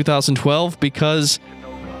Today in 2012 because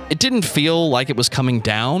it didn't feel like it was coming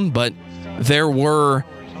down, but there were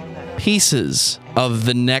pieces of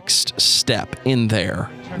the next step in there.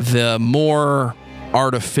 The more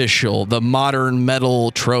artificial, the modern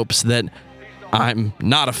metal tropes that I'm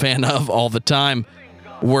not a fan of all the time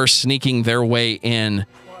were sneaking their way in.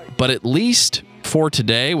 But at least For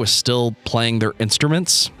Today was still playing their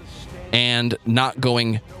instruments. and not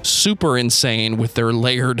going super insane with their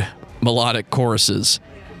layered melodic choruses.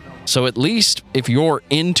 So at least if you're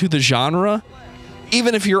into the genre,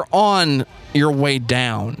 even if you're on your way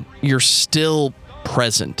down, you're still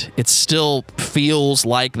present. It still feels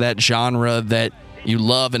like that genre that you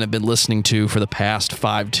love and have been listening to for the past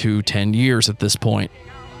 5 to 10 years at this point.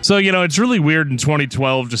 So, it's really weird in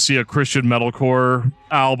 2012 to see a Christian metalcore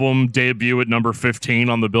album debut at number 15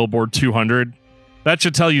 on the Billboard 200. That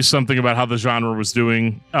should tell you something about how the genre was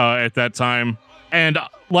doing at that time. And,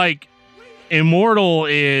 Immortal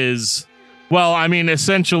is,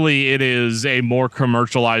 essentially it is a more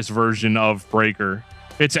commercialized version of Breaker.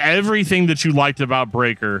 It's everything that you liked about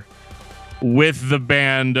Breaker, with the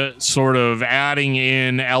band sort of adding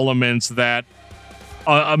in elements that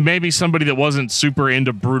maybe somebody that wasn't super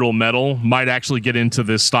into brutal metal might actually get into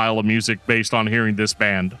this style of music based on hearing this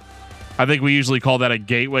band. I think we usually call that a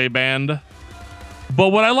gateway band. But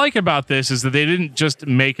what I like about this is that they didn't just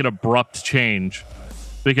make an abrupt change,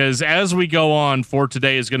 because as we go on, For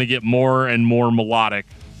Today is going to get more and more melodic.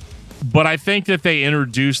 But I think that they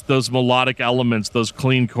introduced those melodic elements, those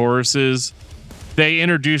clean choruses. They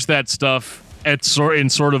introduced that stuff in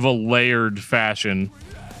sort of a layered fashion,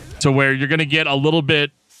 to where you're going to get a little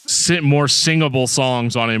bit more singable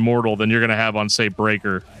songs on Immortal than you're going to have on, say,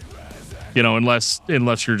 Breaker. Unless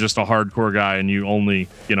you're just a hardcore guy and you only,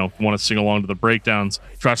 want to sing along to the breakdowns.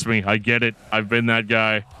 Trust me, I get it. I've been that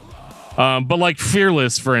guy. But like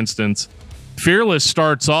Fearless, for instance, Fearless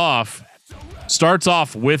starts off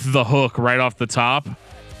with the hook right off the top,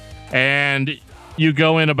 and you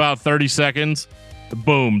go in about 30 seconds,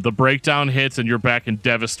 boom, the breakdown hits, and you're back in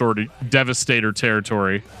Devastator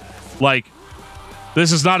territory.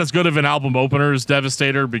 This is not as good of an album opener as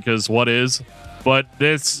Devastator, because what is? But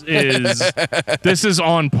this is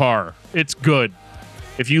on par. It's good.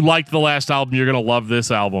 If you liked the last album, you're going to love this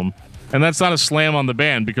album. And that's not a slam on the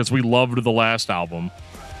band, because we loved the last album.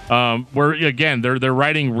 They're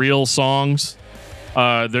writing real songs.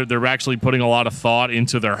 They're actually putting a lot of thought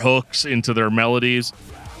into their hooks, into their melodies.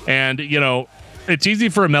 And, it's easy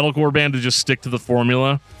for a metalcore band to just stick to the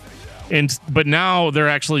formula. But now they're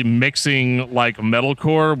actually mixing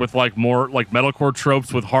metalcore with more metalcore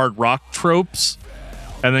tropes with hard rock tropes,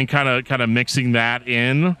 and then kind of mixing that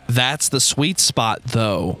in. That's the sweet spot,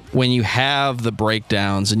 though, when you have the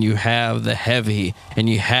breakdowns and you have the heavy and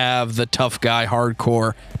you have the tough guy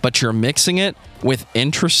hardcore, but you're mixing it with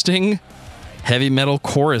interesting heavy metal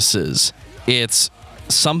choruses. It's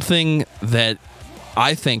something that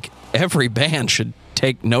I think every band should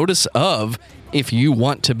take notice of. If you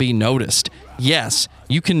want to be noticed, yes,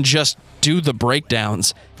 you can just do the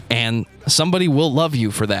breakdowns and somebody will love you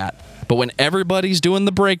for that. But when everybody's doing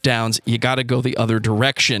the breakdowns, you got to go the other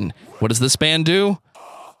direction. What does this band do?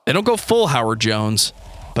 They don't go full Howard Jones,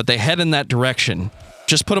 but they head in that direction.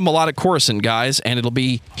 Just put a melodic chorus in, guys, and it'll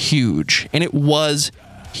be huge. And it was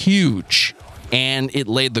huge. And it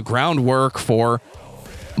laid the groundwork for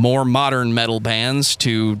more modern metal bands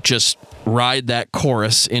to just ride that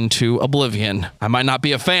chorus into oblivion. I might not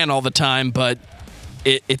be a fan all the time, but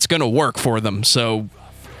it's going to work for them. So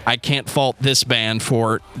I can't fault this band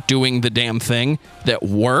for doing the damn thing that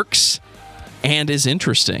works and is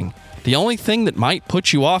interesting. The only thing that might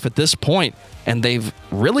put you off at this point, and they've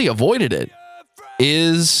really avoided it,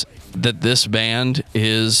 is that this band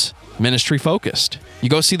is ministry focused. You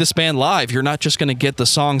go see this band live, you're not just going to get the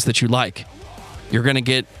songs that you like. You're going to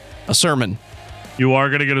get a sermon. You are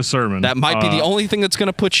going to get a sermon. That might be the only thing that's going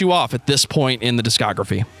to put you off at this point in the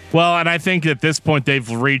discography. Well, and I think at this point they've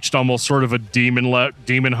reached almost sort of a demon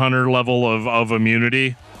hunter level of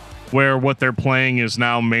immunity, where what they're playing is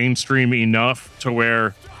now mainstream enough to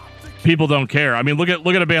where people don't care. I mean, look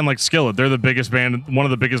at a band like Skillet. They're the biggest band, one of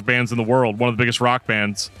the biggest bands in the world, one of the biggest rock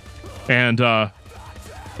bands, and a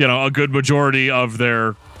good majority of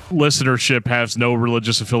their listenership has no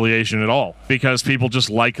religious affiliation at all, because people just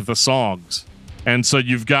like the songs. And so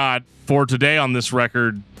you've got For Today on this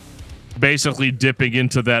record basically dipping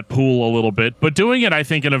into that pool a little bit, but doing it, I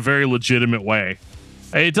think, in a very legitimate way.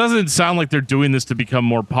 It doesn't sound like they're doing this to become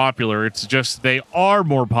more popular. It's just they are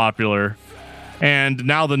more popular. And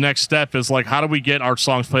now the next step is how do we get our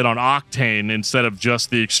songs played on Octane instead of just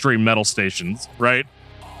the extreme metal stations, right?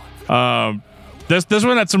 This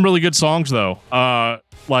one had some really good songs, though.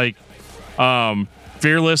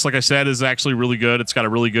 Fearless, like I said, is actually really good. It's got a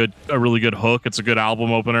really good hook. It's a good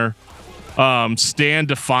album opener. Stand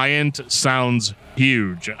Defiant sounds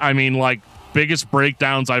huge. I mean, biggest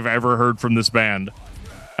breakdowns I've ever heard from this band.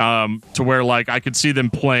 To where I could see them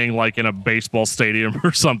playing in a baseball stadium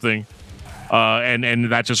or something.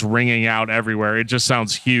 And that just ringing out everywhere. It just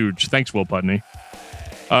sounds huge. Thanks, Will Putney.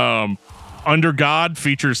 Under God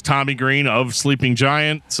features Tommy Green of Sleeping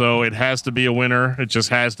Giant, so it has to be a winner. It just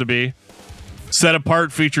has to be. Set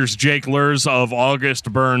Apart features Jake Lurs of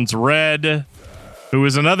August Burns Red, who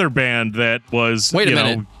is another band that was, Wait a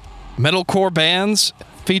minute. Metalcore bands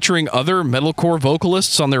featuring other metalcore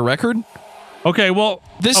vocalists on their record? Okay, well,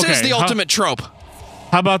 This is the ultimate trope.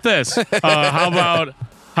 How about this? How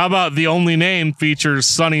about The Only Name features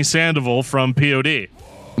Sonny Sandoval from POD?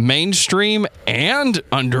 Mainstream and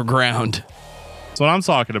underground. That's what I'm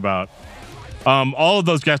talking about. All of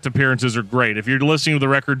those guest appearances are great. If you're listening to the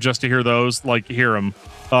record just to hear those, like, hear them.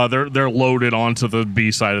 They're loaded onto the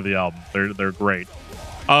B side of the album. They're great.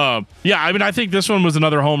 Yeah, I mean, I think this one was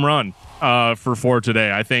another home run for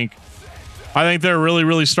Today. I think they're really,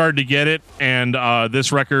 really starting to get it, and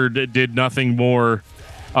this record did nothing more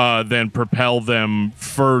than propel them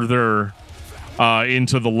further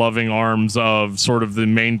into the loving arms of sort of the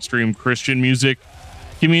mainstream Christian music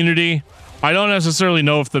community. I don't necessarily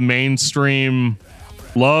know if the mainstream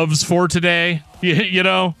loves For Today, you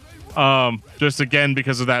know, just again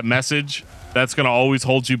because of that message that's going to always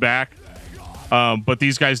hold you back. But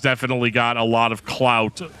these guys definitely got a lot of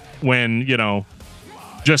clout when, you know,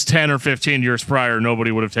 just 10 or 15 years prior, nobody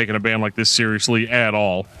would have taken a band like this seriously at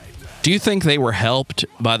all. Do you think they were helped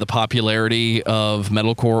by the popularity of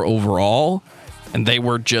metalcore overall, and they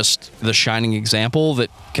were just the shining example that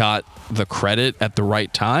got the credit at the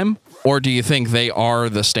right time? Or do you think they are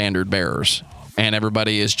the standard bearers and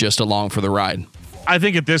everybody is just along for the ride? I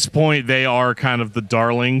think at this point they are kind of the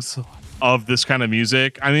darlings of this kind of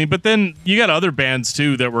music. I mean, but then you got other bands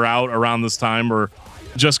too that were out around this time or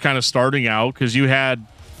just kind of starting out, because you had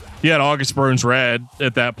August Burns Red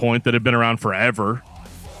at that point that had been around forever.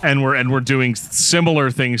 And we're doing similar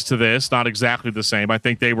things to this, not exactly the same. I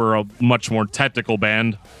think they were a much more technical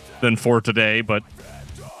band than For Today, but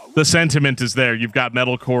the sentiment is there. You've got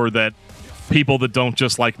metalcore that people that don't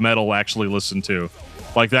just like metal actually listen to.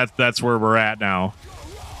 Like that's where we're at now.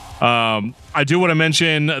 I do want to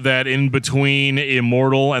mention that in between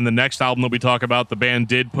Immortal and the next album that we talk about, the band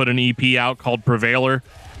did put an EP out called Prevailer.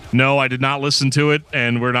 No, I did not listen to it,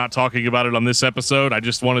 and we're not talking about it on this episode. I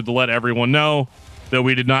just wanted to let everyone know that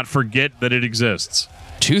we did not forget that it exists.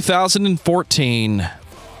 2014,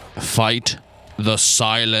 Fight the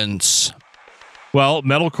Silence. Well,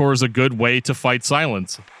 metalcore is a good way to fight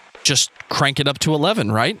silence. Just crank it up to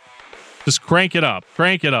 11, right? Just crank it up.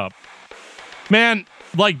 Crank it up. Man,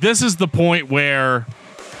 like, this is the point where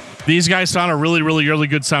these guys found a really, really, really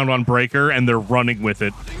good sound on Breaker, and they're running with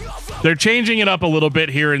it. They're changing it up a little bit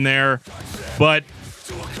here and there, but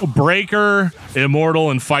Breaker, Immortal,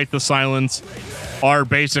 and Fight the Silence are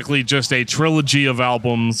basically just a trilogy of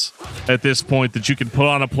albums at this point that you can put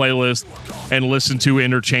on a playlist and listen to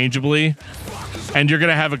interchangeably, and you're going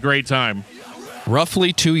to have a great time.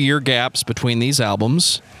 Roughly 2-year gaps between these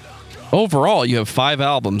albums. Overall, you have 5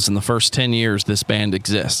 albums in the first 10 years this band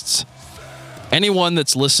exists. Anyone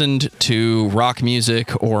that's listened to rock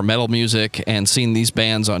music or metal music and seen these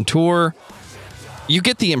bands on tour, you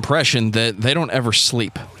get the impression that they don't ever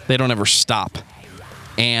sleep. They don't ever stop.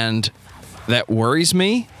 And that worries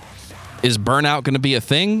me. Is burnout going to be a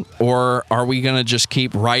thing, or are we going to just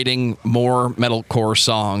keep writing more metalcore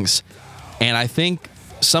songs? And I think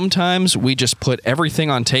sometimes we just put everything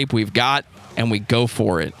on tape we've got and we go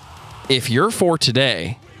for it. If you're For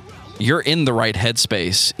Today, you're in the right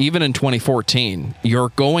headspace. Even in 2014, you're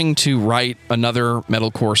going to write another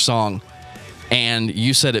metalcore song. And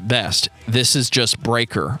you said it best. This is just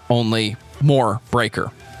Breaker, only more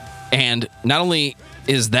Breaker. And not only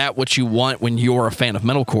is that what you want when you're a fan of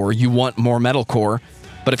metalcore, you want more metalcore.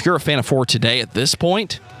 But if you're a fan of For Today at this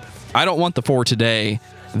point, I don't want the For Today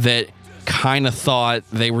that kind of thought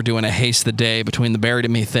they were doing a Haste the Day Between the Buried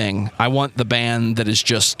and Me thing. I want the band that is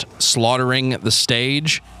just slaughtering the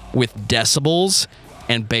stage with decibels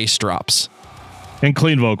and bass drops. And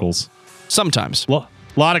clean vocals. Sometimes. A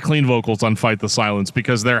lot of clean vocals on Fight the Silence,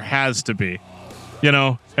 because there has to be. You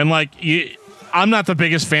know? And like, I'm not the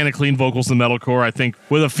biggest fan of clean vocals in metalcore. I think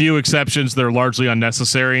with a few exceptions, they're largely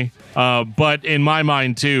unnecessary. But in my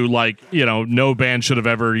mind too, like, you know, no band should have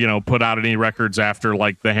ever, you know, put out any records after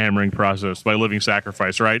like The Hammering Process by Living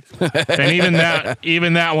Sacrifice, right? And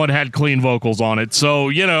even that one had clean vocals on it. So,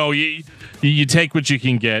 you know, you take what you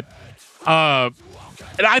can get.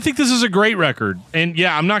 And I think this is a great record. And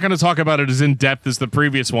yeah, I'm not going to talk about it as in depth as the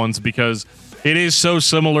previous ones, because it is so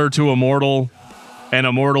similar to Immortal, and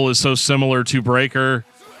Immortal is so similar to Breaker.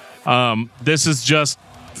 This is just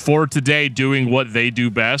For Today doing what they do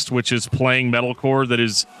best, which is playing metalcore that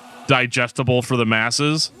is digestible for the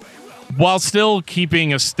masses, while still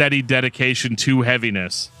keeping a steady dedication to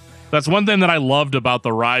heaviness. That's one thing that I loved about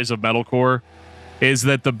the rise of metalcore, is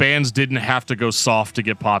that the bands didn't have to go soft to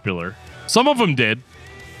get popular. Some of them did,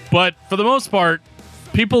 but for the most part,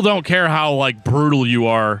 people don't care how like brutal you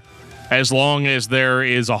are, as long as there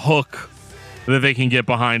is a hook that they can get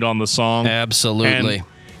behind on the song. Absolutely.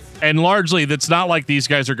 And largely, that's not like these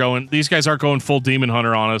guys aren't going full Demon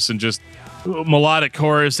Hunter on us and just melodic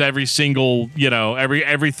chorus every single,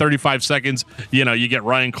 every 35 seconds, you get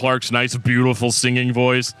Ryan Clark's nice, beautiful singing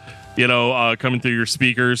voice, coming through your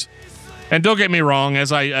speakers. And don't get me wrong,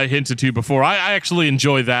 as I hinted to before, I actually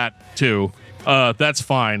enjoy that too. That's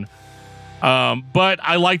fine. But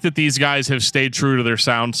I like that these guys have stayed true to their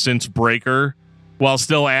sound since Breaker, while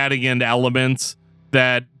still adding in elements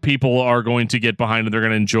that people are going to get behind and they're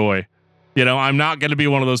going to enjoy. I'm not going to be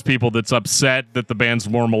one of those people that's upset that the band's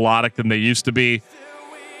more melodic than they used to be,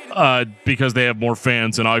 because they have more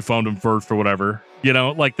fans and I found them first or whatever.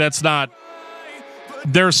 That's not.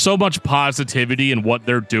 There's so much positivity in what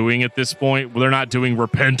they're doing at this point. They're not doing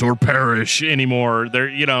repent or perish anymore.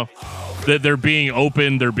 They're being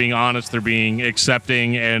open, they're being honest, they're being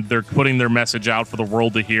accepting, and they're putting their message out for the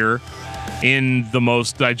world to hear in the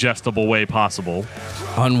most digestible way possible.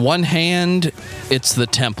 On one hand, it's the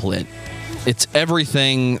template. It's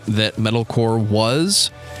everything that metalcore was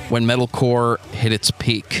when metalcore hit its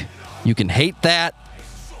peak. You can hate that.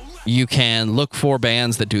 You can look for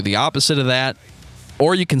bands that do the opposite of that,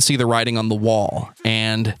 or you can see the writing on the wall.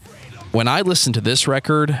 And when I listen to this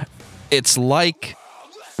record, it's like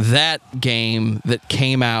that game that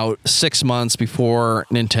came out 6 months before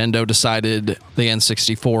Nintendo decided the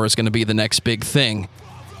N64 is going to be the next big thing.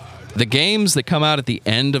 The games that come out at the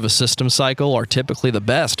end of a system cycle are typically the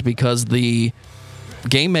best because the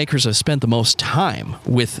game makers have spent the most time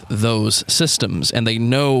with those systems, and they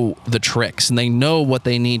know the tricks, and they know what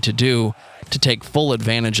they need to do to take full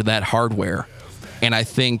advantage of that hardware. And I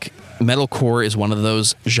think metalcore is one of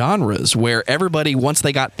those genres where everybody, once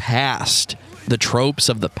they got past the tropes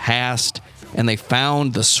of the past and they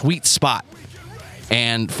found the sweet spot,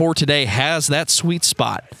 and For Today has that sweet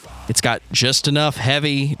spot. It's got just enough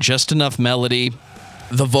heavy, just enough melody.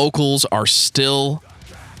 The vocals are still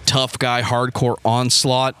tough guy hardcore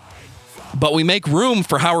onslaught, but we make room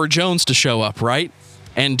for Howard Jones to show up, right?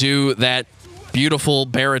 And do that beautiful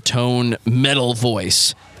baritone metal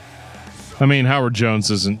voice. I mean, Howard Jones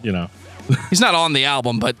isn't, He's not on the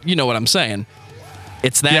album, but you know what I'm saying.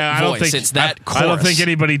 It's that voice. It's that chorus. I don't think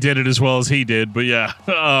anybody did it as well as he did, but yeah.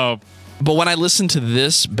 But when I listen to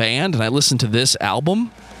this band and I listen to this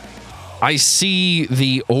album, I see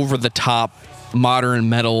the over-the-top modern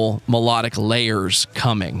metal melodic layers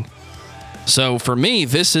coming. So for me,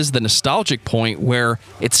 this is the nostalgic point where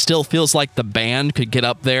it still feels like the band could get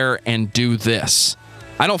up there and do this.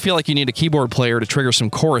 I don't feel like you need a keyboard player to trigger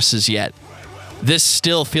some choruses yet. This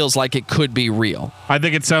still feels like it could be real. I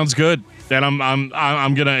think it sounds good, and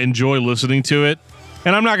I'm gonna enjoy listening to it.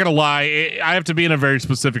 And I'm not gonna lie, I have to be in a very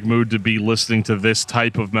specific mood to be listening to this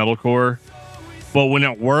type of metalcore. But when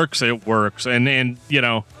it works, it works. And at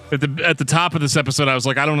the top of this episode, I was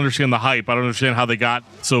like, I don't understand the hype. I don't understand how they got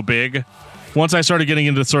so big. Once I started getting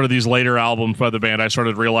into sort of these later albums by the band, I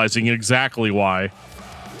started realizing exactly why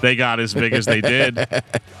they got as big as they did.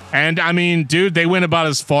 And I mean, dude, they went about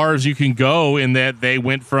as far as you can go in that they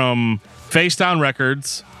went from Face Down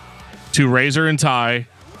Records to Razor and Tie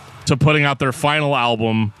to putting out their final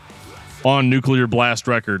album on Nuclear Blast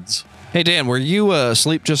Records. Hey, Dan, were you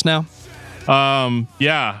asleep just now?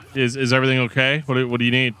 Yeah. Is everything okay? What do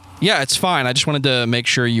you need? Yeah, it's fine. I just wanted to make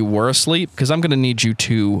sure you were asleep because I'm going to need you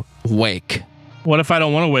to wake. What if I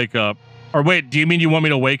don't want to wake up? Or wait, do you mean you want me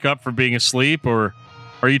to wake up for being asleep? Or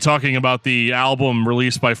are you talking about the album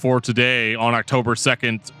released by For Today on October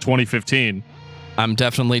 2nd, 2015? I'm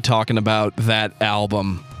definitely talking about that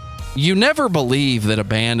album. You never believe that a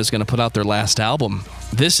band is going to put out their last album.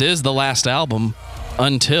 This is the last album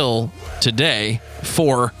until today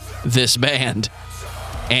for this band,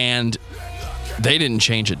 and they didn't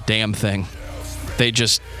change a damn thing. They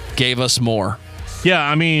just gave us more. Yeah,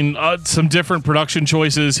 I mean, some different production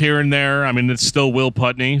choices here and there. I mean, it's still Will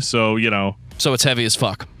Putney, so So it's heavy as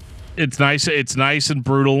fuck. It's nice and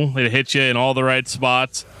brutal. It hits you in all the right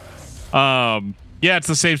spots. Yeah, it's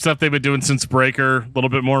the same stuff they've been doing since Breaker. A little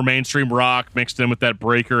bit more mainstream rock mixed in with that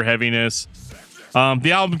Breaker heaviness.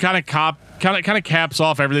 The album kind of caps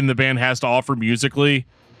off everything the band has to offer musically.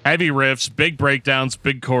 Heavy riffs, big breakdowns,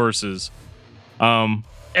 big choruses.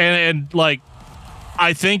 And like,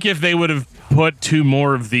 I think if they would have put 2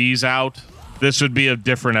 more of these out, this would be a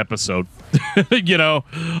different episode. In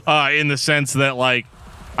the sense that, like,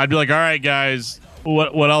 I'd be like, all right, guys,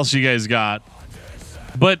 what else you guys got?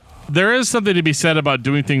 But there is something to be said about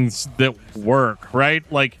doing things that work, right?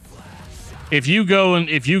 Like if you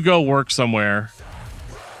go work somewhere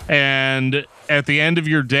and at the end of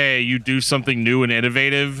your day you do something new and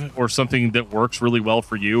innovative or something that works really well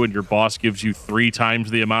for you and your boss gives you 3 times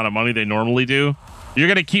the amount of money they normally do, you're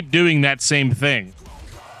going to keep doing that same thing.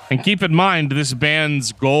 And keep in mind, this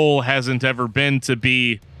band's goal hasn't ever been to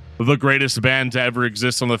be the greatest band to ever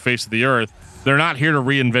exist on the face of the earth. They're not here to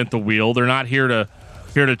reinvent the wheel. They're not here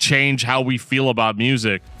to change how we feel about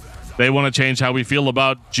music. They want to change how we feel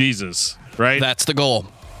about Jesus, right? That's the goal.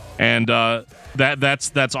 And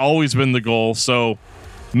that's always been the goal. So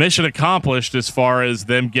mission accomplished as far as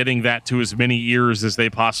them getting that to as many ears as they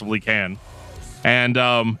possibly can. And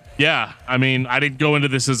yeah, I mean, I didn't go into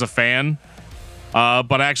this as a fan,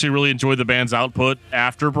 but I actually really enjoyed the band's output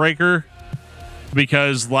after Breaker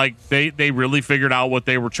because like they really figured out what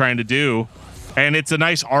they were trying to do. And it's a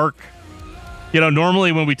nice arc. You know,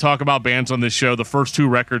 normally when we talk about bands on this show, the first 2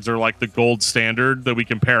 records are like the gold standard that we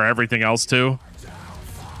compare everything else to.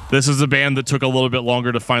 This is a band that took a little bit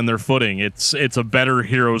longer to find their footing. It's a better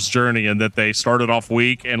hero's journey in that they started off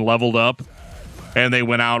weak and leveled up, and they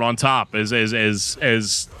went out on top as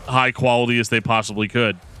high quality as they possibly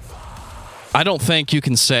could. I don't think you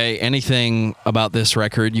can say anything about this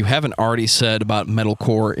record you haven't already said about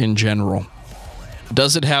metalcore in general.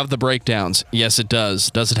 Does it have the breakdowns? Yes, it does.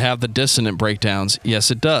 Does it have the dissonant breakdowns? Yes,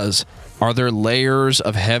 it does. Are there layers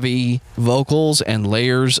of heavy vocals and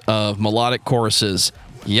layers of melodic choruses?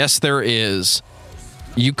 Yes, there is.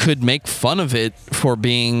 You could make fun of it for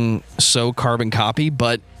being so carbon copy,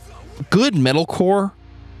 but good metalcore,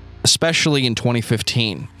 especially in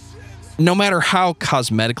 2015, no matter how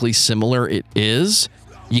cosmetically similar it is,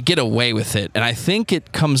 you get away with it. And I think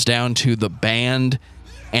it comes down to the band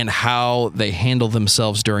and how they handle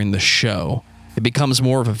themselves during the show. It becomes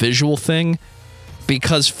more of a visual thing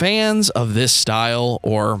because fans of this style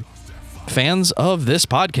or fans of this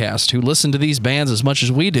podcast who listen to these bands as much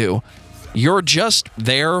as we do, you're just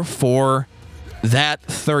there for that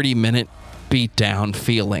 30-minute beatdown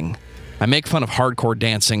feeling. I make fun of hardcore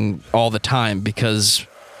dancing all the time because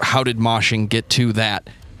how did moshing get to that?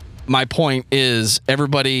 My point is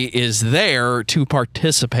everybody is there to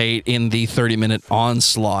participate in the 30-minute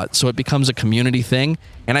onslaught, so it becomes a community thing,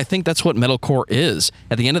 and I think that's what metalcore is.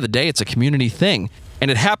 At the end of the day, it's a community thing, and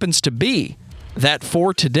it happens to be that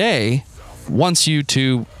For Today wants you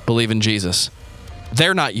to believe in Jesus.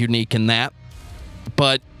 They're not unique in that,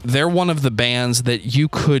 but they're one of the bands that you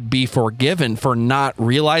could be forgiven for not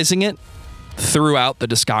realizing it throughout the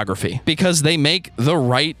discography because they make the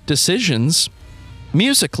right decisions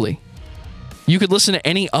musically. You could listen to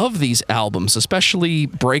any of these albums, especially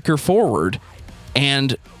Breaker Forward,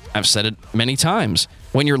 and I've said it many times,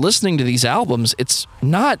 when you're listening to these albums, it's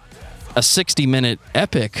not a 60-minute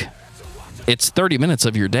epic, it's 30 minutes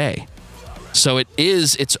of your day. So it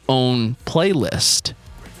is its own playlist.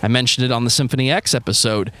 I mentioned it on the Symphony X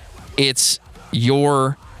episode. It's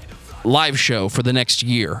your live show for the next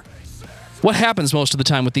year. What happens most of the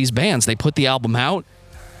time with these bands? They put the album out,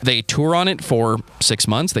 they tour on it for 6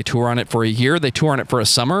 months, they tour on it for a year, they tour on it for a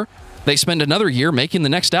summer, they spend another year making the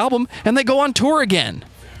next album, and they go on tour again.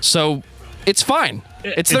 So it's fine.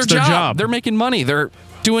 It's their job. They're making money. They're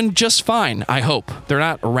doing just fine, I hope. They're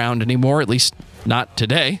not around anymore, at least not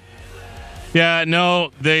today. Yeah,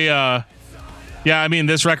 no, they, I mean,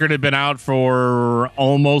 this record had been out for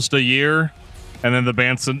almost a year, and then the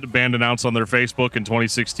band announced on their Facebook in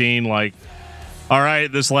 2016, like, all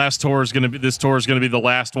right, this tour is gonna be the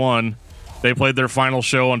last one. They played their final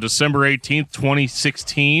show on December 18th,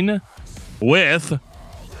 2016, with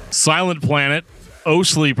Silent Planet, Oh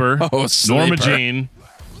Sleeper, Norma Jean,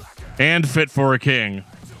 and Fit for a King.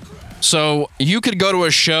 So you could go to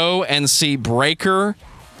a show and see Breaker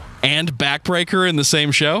and Backbreaker in the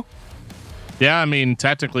same show? Yeah, I mean,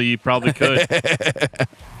 technically you probably could.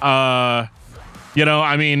 You know,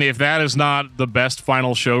 I mean, if that is not the best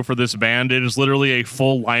final show for this band, it is literally a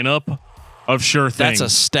full lineup of Sure Things. That's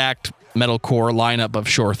a stacked metalcore lineup of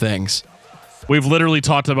Sure Things. We've literally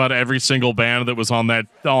talked about every single band that was on that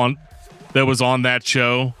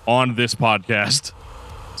show on this podcast.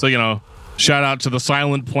 So, you know, shout out to the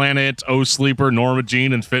Silent Planet, Oh Sleeper, Norma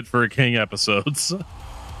Jean, and Fit for a King episodes.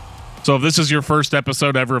 So if this is your first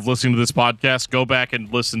episode ever of listening to this podcast, go back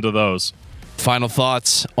and listen to those. Final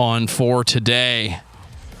thoughts on For Today.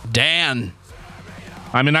 Dan.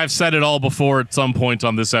 I mean, I've said it all before at some point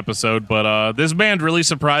on this episode, but this band really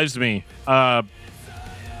surprised me.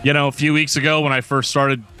 You know, a few weeks ago when I first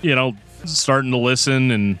started, starting to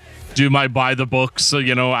listen and do my by the books,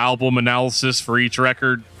 album analysis for each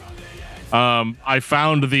record, I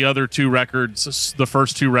found the other two records, the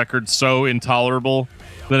first two records, so intolerable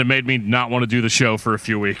that it made me not want to do the show for a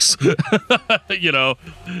few weeks.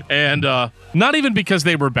 And not even because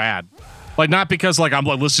they were bad. Like, not because like I'm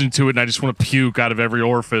like listening to it and I just want to puke out of every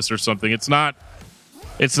orifice or something. It's not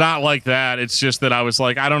like that. It's just that I was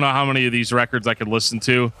like, I don't know how many of these records I could listen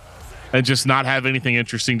to and just not have anything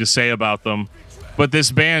interesting to say about them. But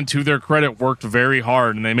this band, to their credit, worked very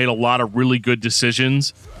hard, and they made a lot of really good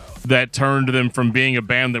decisions that turned them from being a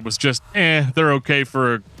band that was just, they're okay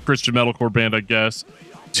for a Christian metalcore band, I guess,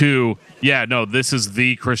 to, this is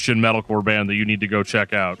the Christian metalcore band that you need to go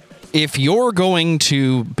check out. If you're going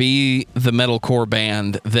to be the metalcore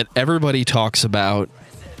band that everybody talks about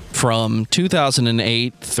from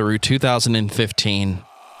 2008 through 2015,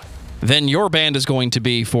 then your band is going to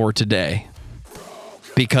be For Today.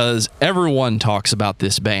 Because everyone talks about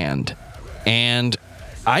this band. And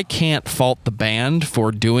I can't fault the band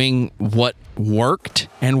for doing what worked.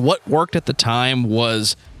 And what worked at the time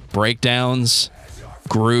was breakdowns,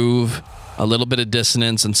 groove, a little bit of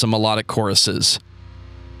dissonance, and some melodic choruses.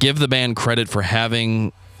 Give the band credit for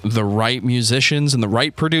having the right musicians and the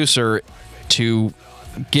right producer to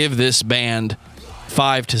give this band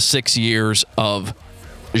 5 to 6 years of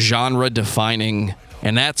genre defining,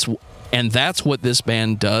 and that's what this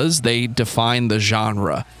band does. They define the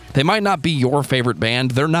genre. They might not be your favorite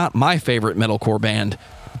band. They're not my favorite metalcore band,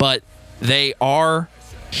 but they are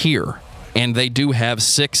here, and they do have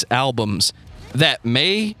 6 albums that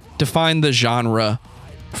may define the genre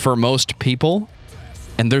for most people,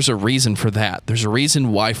 and there's a reason for that. There's a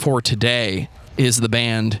reason why For Today is the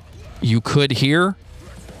band you could hear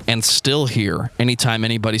and still hear anytime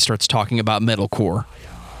anybody starts talking about metalcore.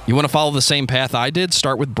 You want to follow the same path I did?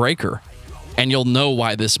 Start with Breaker, and you'll know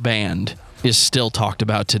why this band is still talked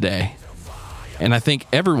about today. And I think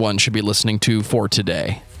everyone should be listening to For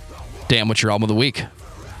Today. Dan, what's your album of the week?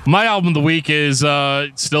 My album of the week is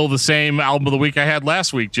still the same album of the week I had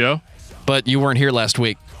last week, Joe. But you weren't here last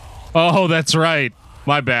week. Oh, that's right.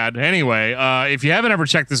 My bad. Anyway, if you haven't ever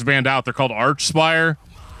checked this band out, they're called Archspire,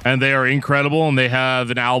 and they are incredible, and they have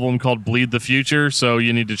an album called Bleed the Future, so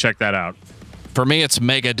you need to check that out. For me, it's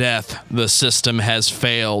Megadeth. The System Has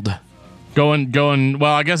Failed. Going.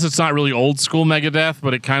 Well, I guess it's not really old school Megadeth,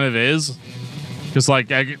 but it kind of is. Because, like,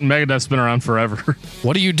 Megadeth's been around forever.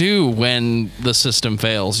 What do you do when the system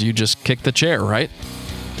fails? You just kick the chair, right?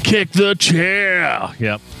 Kick the chair!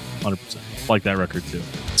 Yep, 100%. Like that record, too.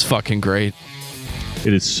 It's fucking great.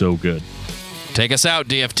 It is so good. Take us out,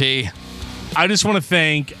 DFT. I just want to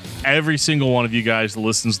thank every single one of you guys that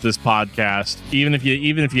listens to this podcast. Even if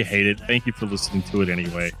you hate it, thank you for listening to it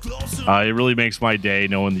anyway. It really makes my day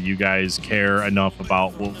knowing that you guys care enough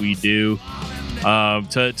about what we do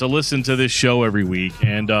to listen to this show every week.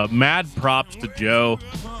 And mad props to Joe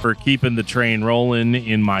for keeping the train rolling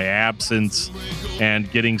in my absence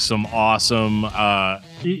and getting some awesome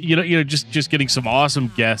just getting some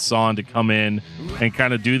awesome guests on to come in and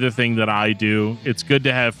kind of do the thing that I do. It's good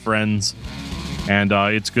to have friends, and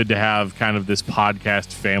it's good to have kind of this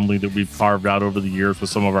podcast family that we've carved out over the years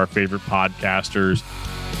with some of our favorite podcasters.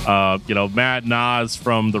 Matt Nas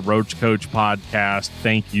from the Roach Coach podcast,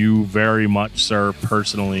 thank you very much, sir,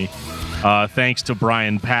 personally. Thanks to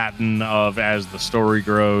Brian Patton of As the Story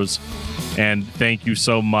Grows, and thank you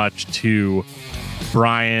so much to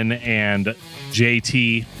Brian and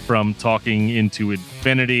JT from Talking Into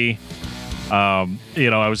Infinity. I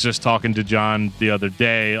was just talking to John the other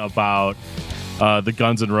day about the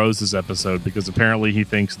Guns N' Roses episode, because apparently he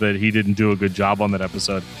thinks that he didn't do a good job on that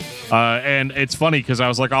episode. And it's funny because I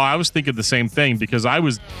was like, I was thinking the same thing, because I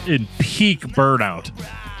was in peak burnout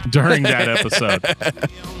during that episode.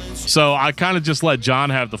 So I kind of just let John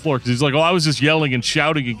have the floor, because he's like, I was just yelling and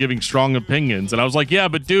shouting and giving strong opinions. And I was like, yeah,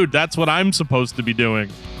 but dude, that's what I'm supposed to be doing.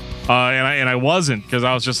 And I wasn't, because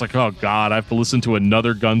I was just like, oh God, I have to listen to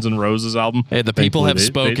another Guns N' Roses album. Hey, the people have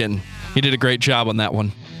spoken. You did a great job on that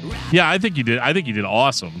one. Yeah, I think you did. I think you did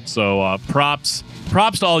awesome. So props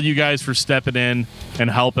to all you guys for stepping in and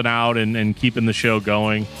helping out and keeping the show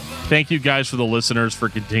going. Thank you guys for the listeners for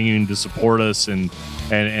continuing to support us and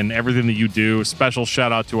everything that you do. A special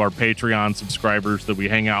shout out to our Patreon subscribers that we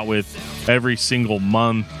hang out with every single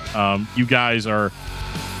month. You guys are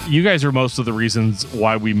most of the reasons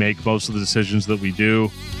why we make most of the decisions that we do,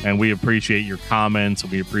 and we appreciate your comments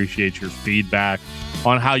and we appreciate your feedback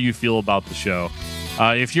on how you feel about the show.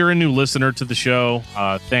 If you're a new listener to the show,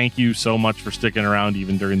 thank you so much for sticking around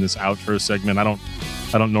even during this outro segment. I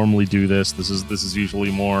don't normally do this. This is usually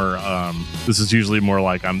more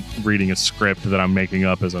like I'm reading a script that I'm making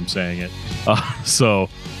up as I'm saying it. So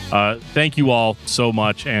Thank you all so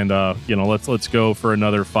much, and let's go for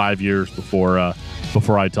another 5 years before I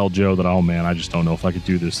tell Joe that, oh man, I just don't know if I could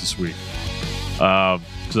do this week.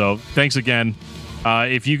 So thanks again.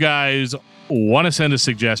 If you guys want to send us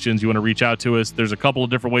suggestions, you want to reach out to us, there's a couple of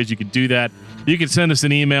different ways you can do that. You can send us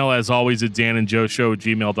an email, as always, at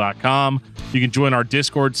danandjoeshow@gmail.com. You can join our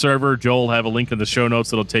Discord server. Joel will have a link in the show notes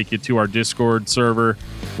that'll take you to our Discord server,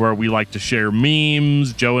 where we like to share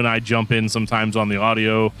memes. Joe and I jump in sometimes on the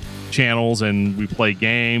audio channels, and we play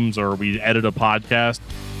games, or we edit a podcast.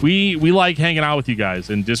 We like hanging out with you guys,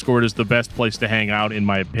 and Discord is the best place to hang out, in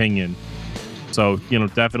my opinion. So,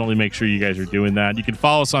 definitely make sure you guys are doing that. You can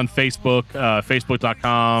follow us on Facebook,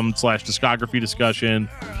 facebook.com/discography discussion.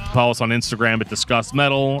 Follow us on Instagram at Discuss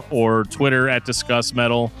Metal, or Twitter at Discuss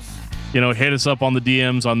Metal. Hit us up on the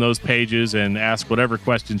DMs on those pages and ask whatever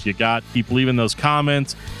questions you got. Keep leaving those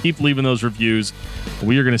comments. Keep leaving those reviews.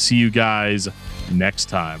 We are going to see you guys next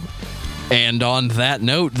time. And on that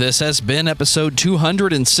note, this has been episode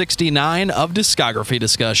 269 of Discography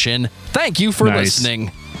Discussion. Thank you for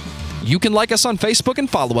listening. You can like us on Facebook and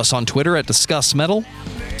follow us on Twitter at Discuss Metal.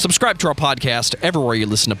 Subscribe to our podcast everywhere you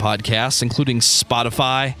listen to podcasts, including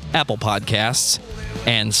Spotify, Apple Podcasts,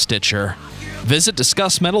 and Stitcher. Visit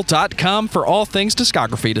DiscussMetal.com for all things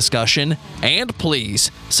discography discussion. And please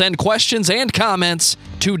send questions and comments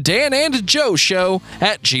to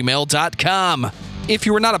danandjoeshow@gmail.com. If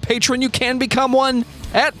you are not a patron, you can become one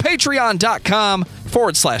at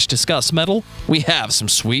patreon.com/DiscussMetal. We have some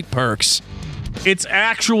sweet perks. It's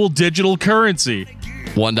actual digital currency.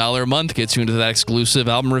 $1 a month gets you into that exclusive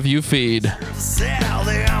album review feed. Sell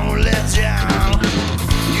the only job.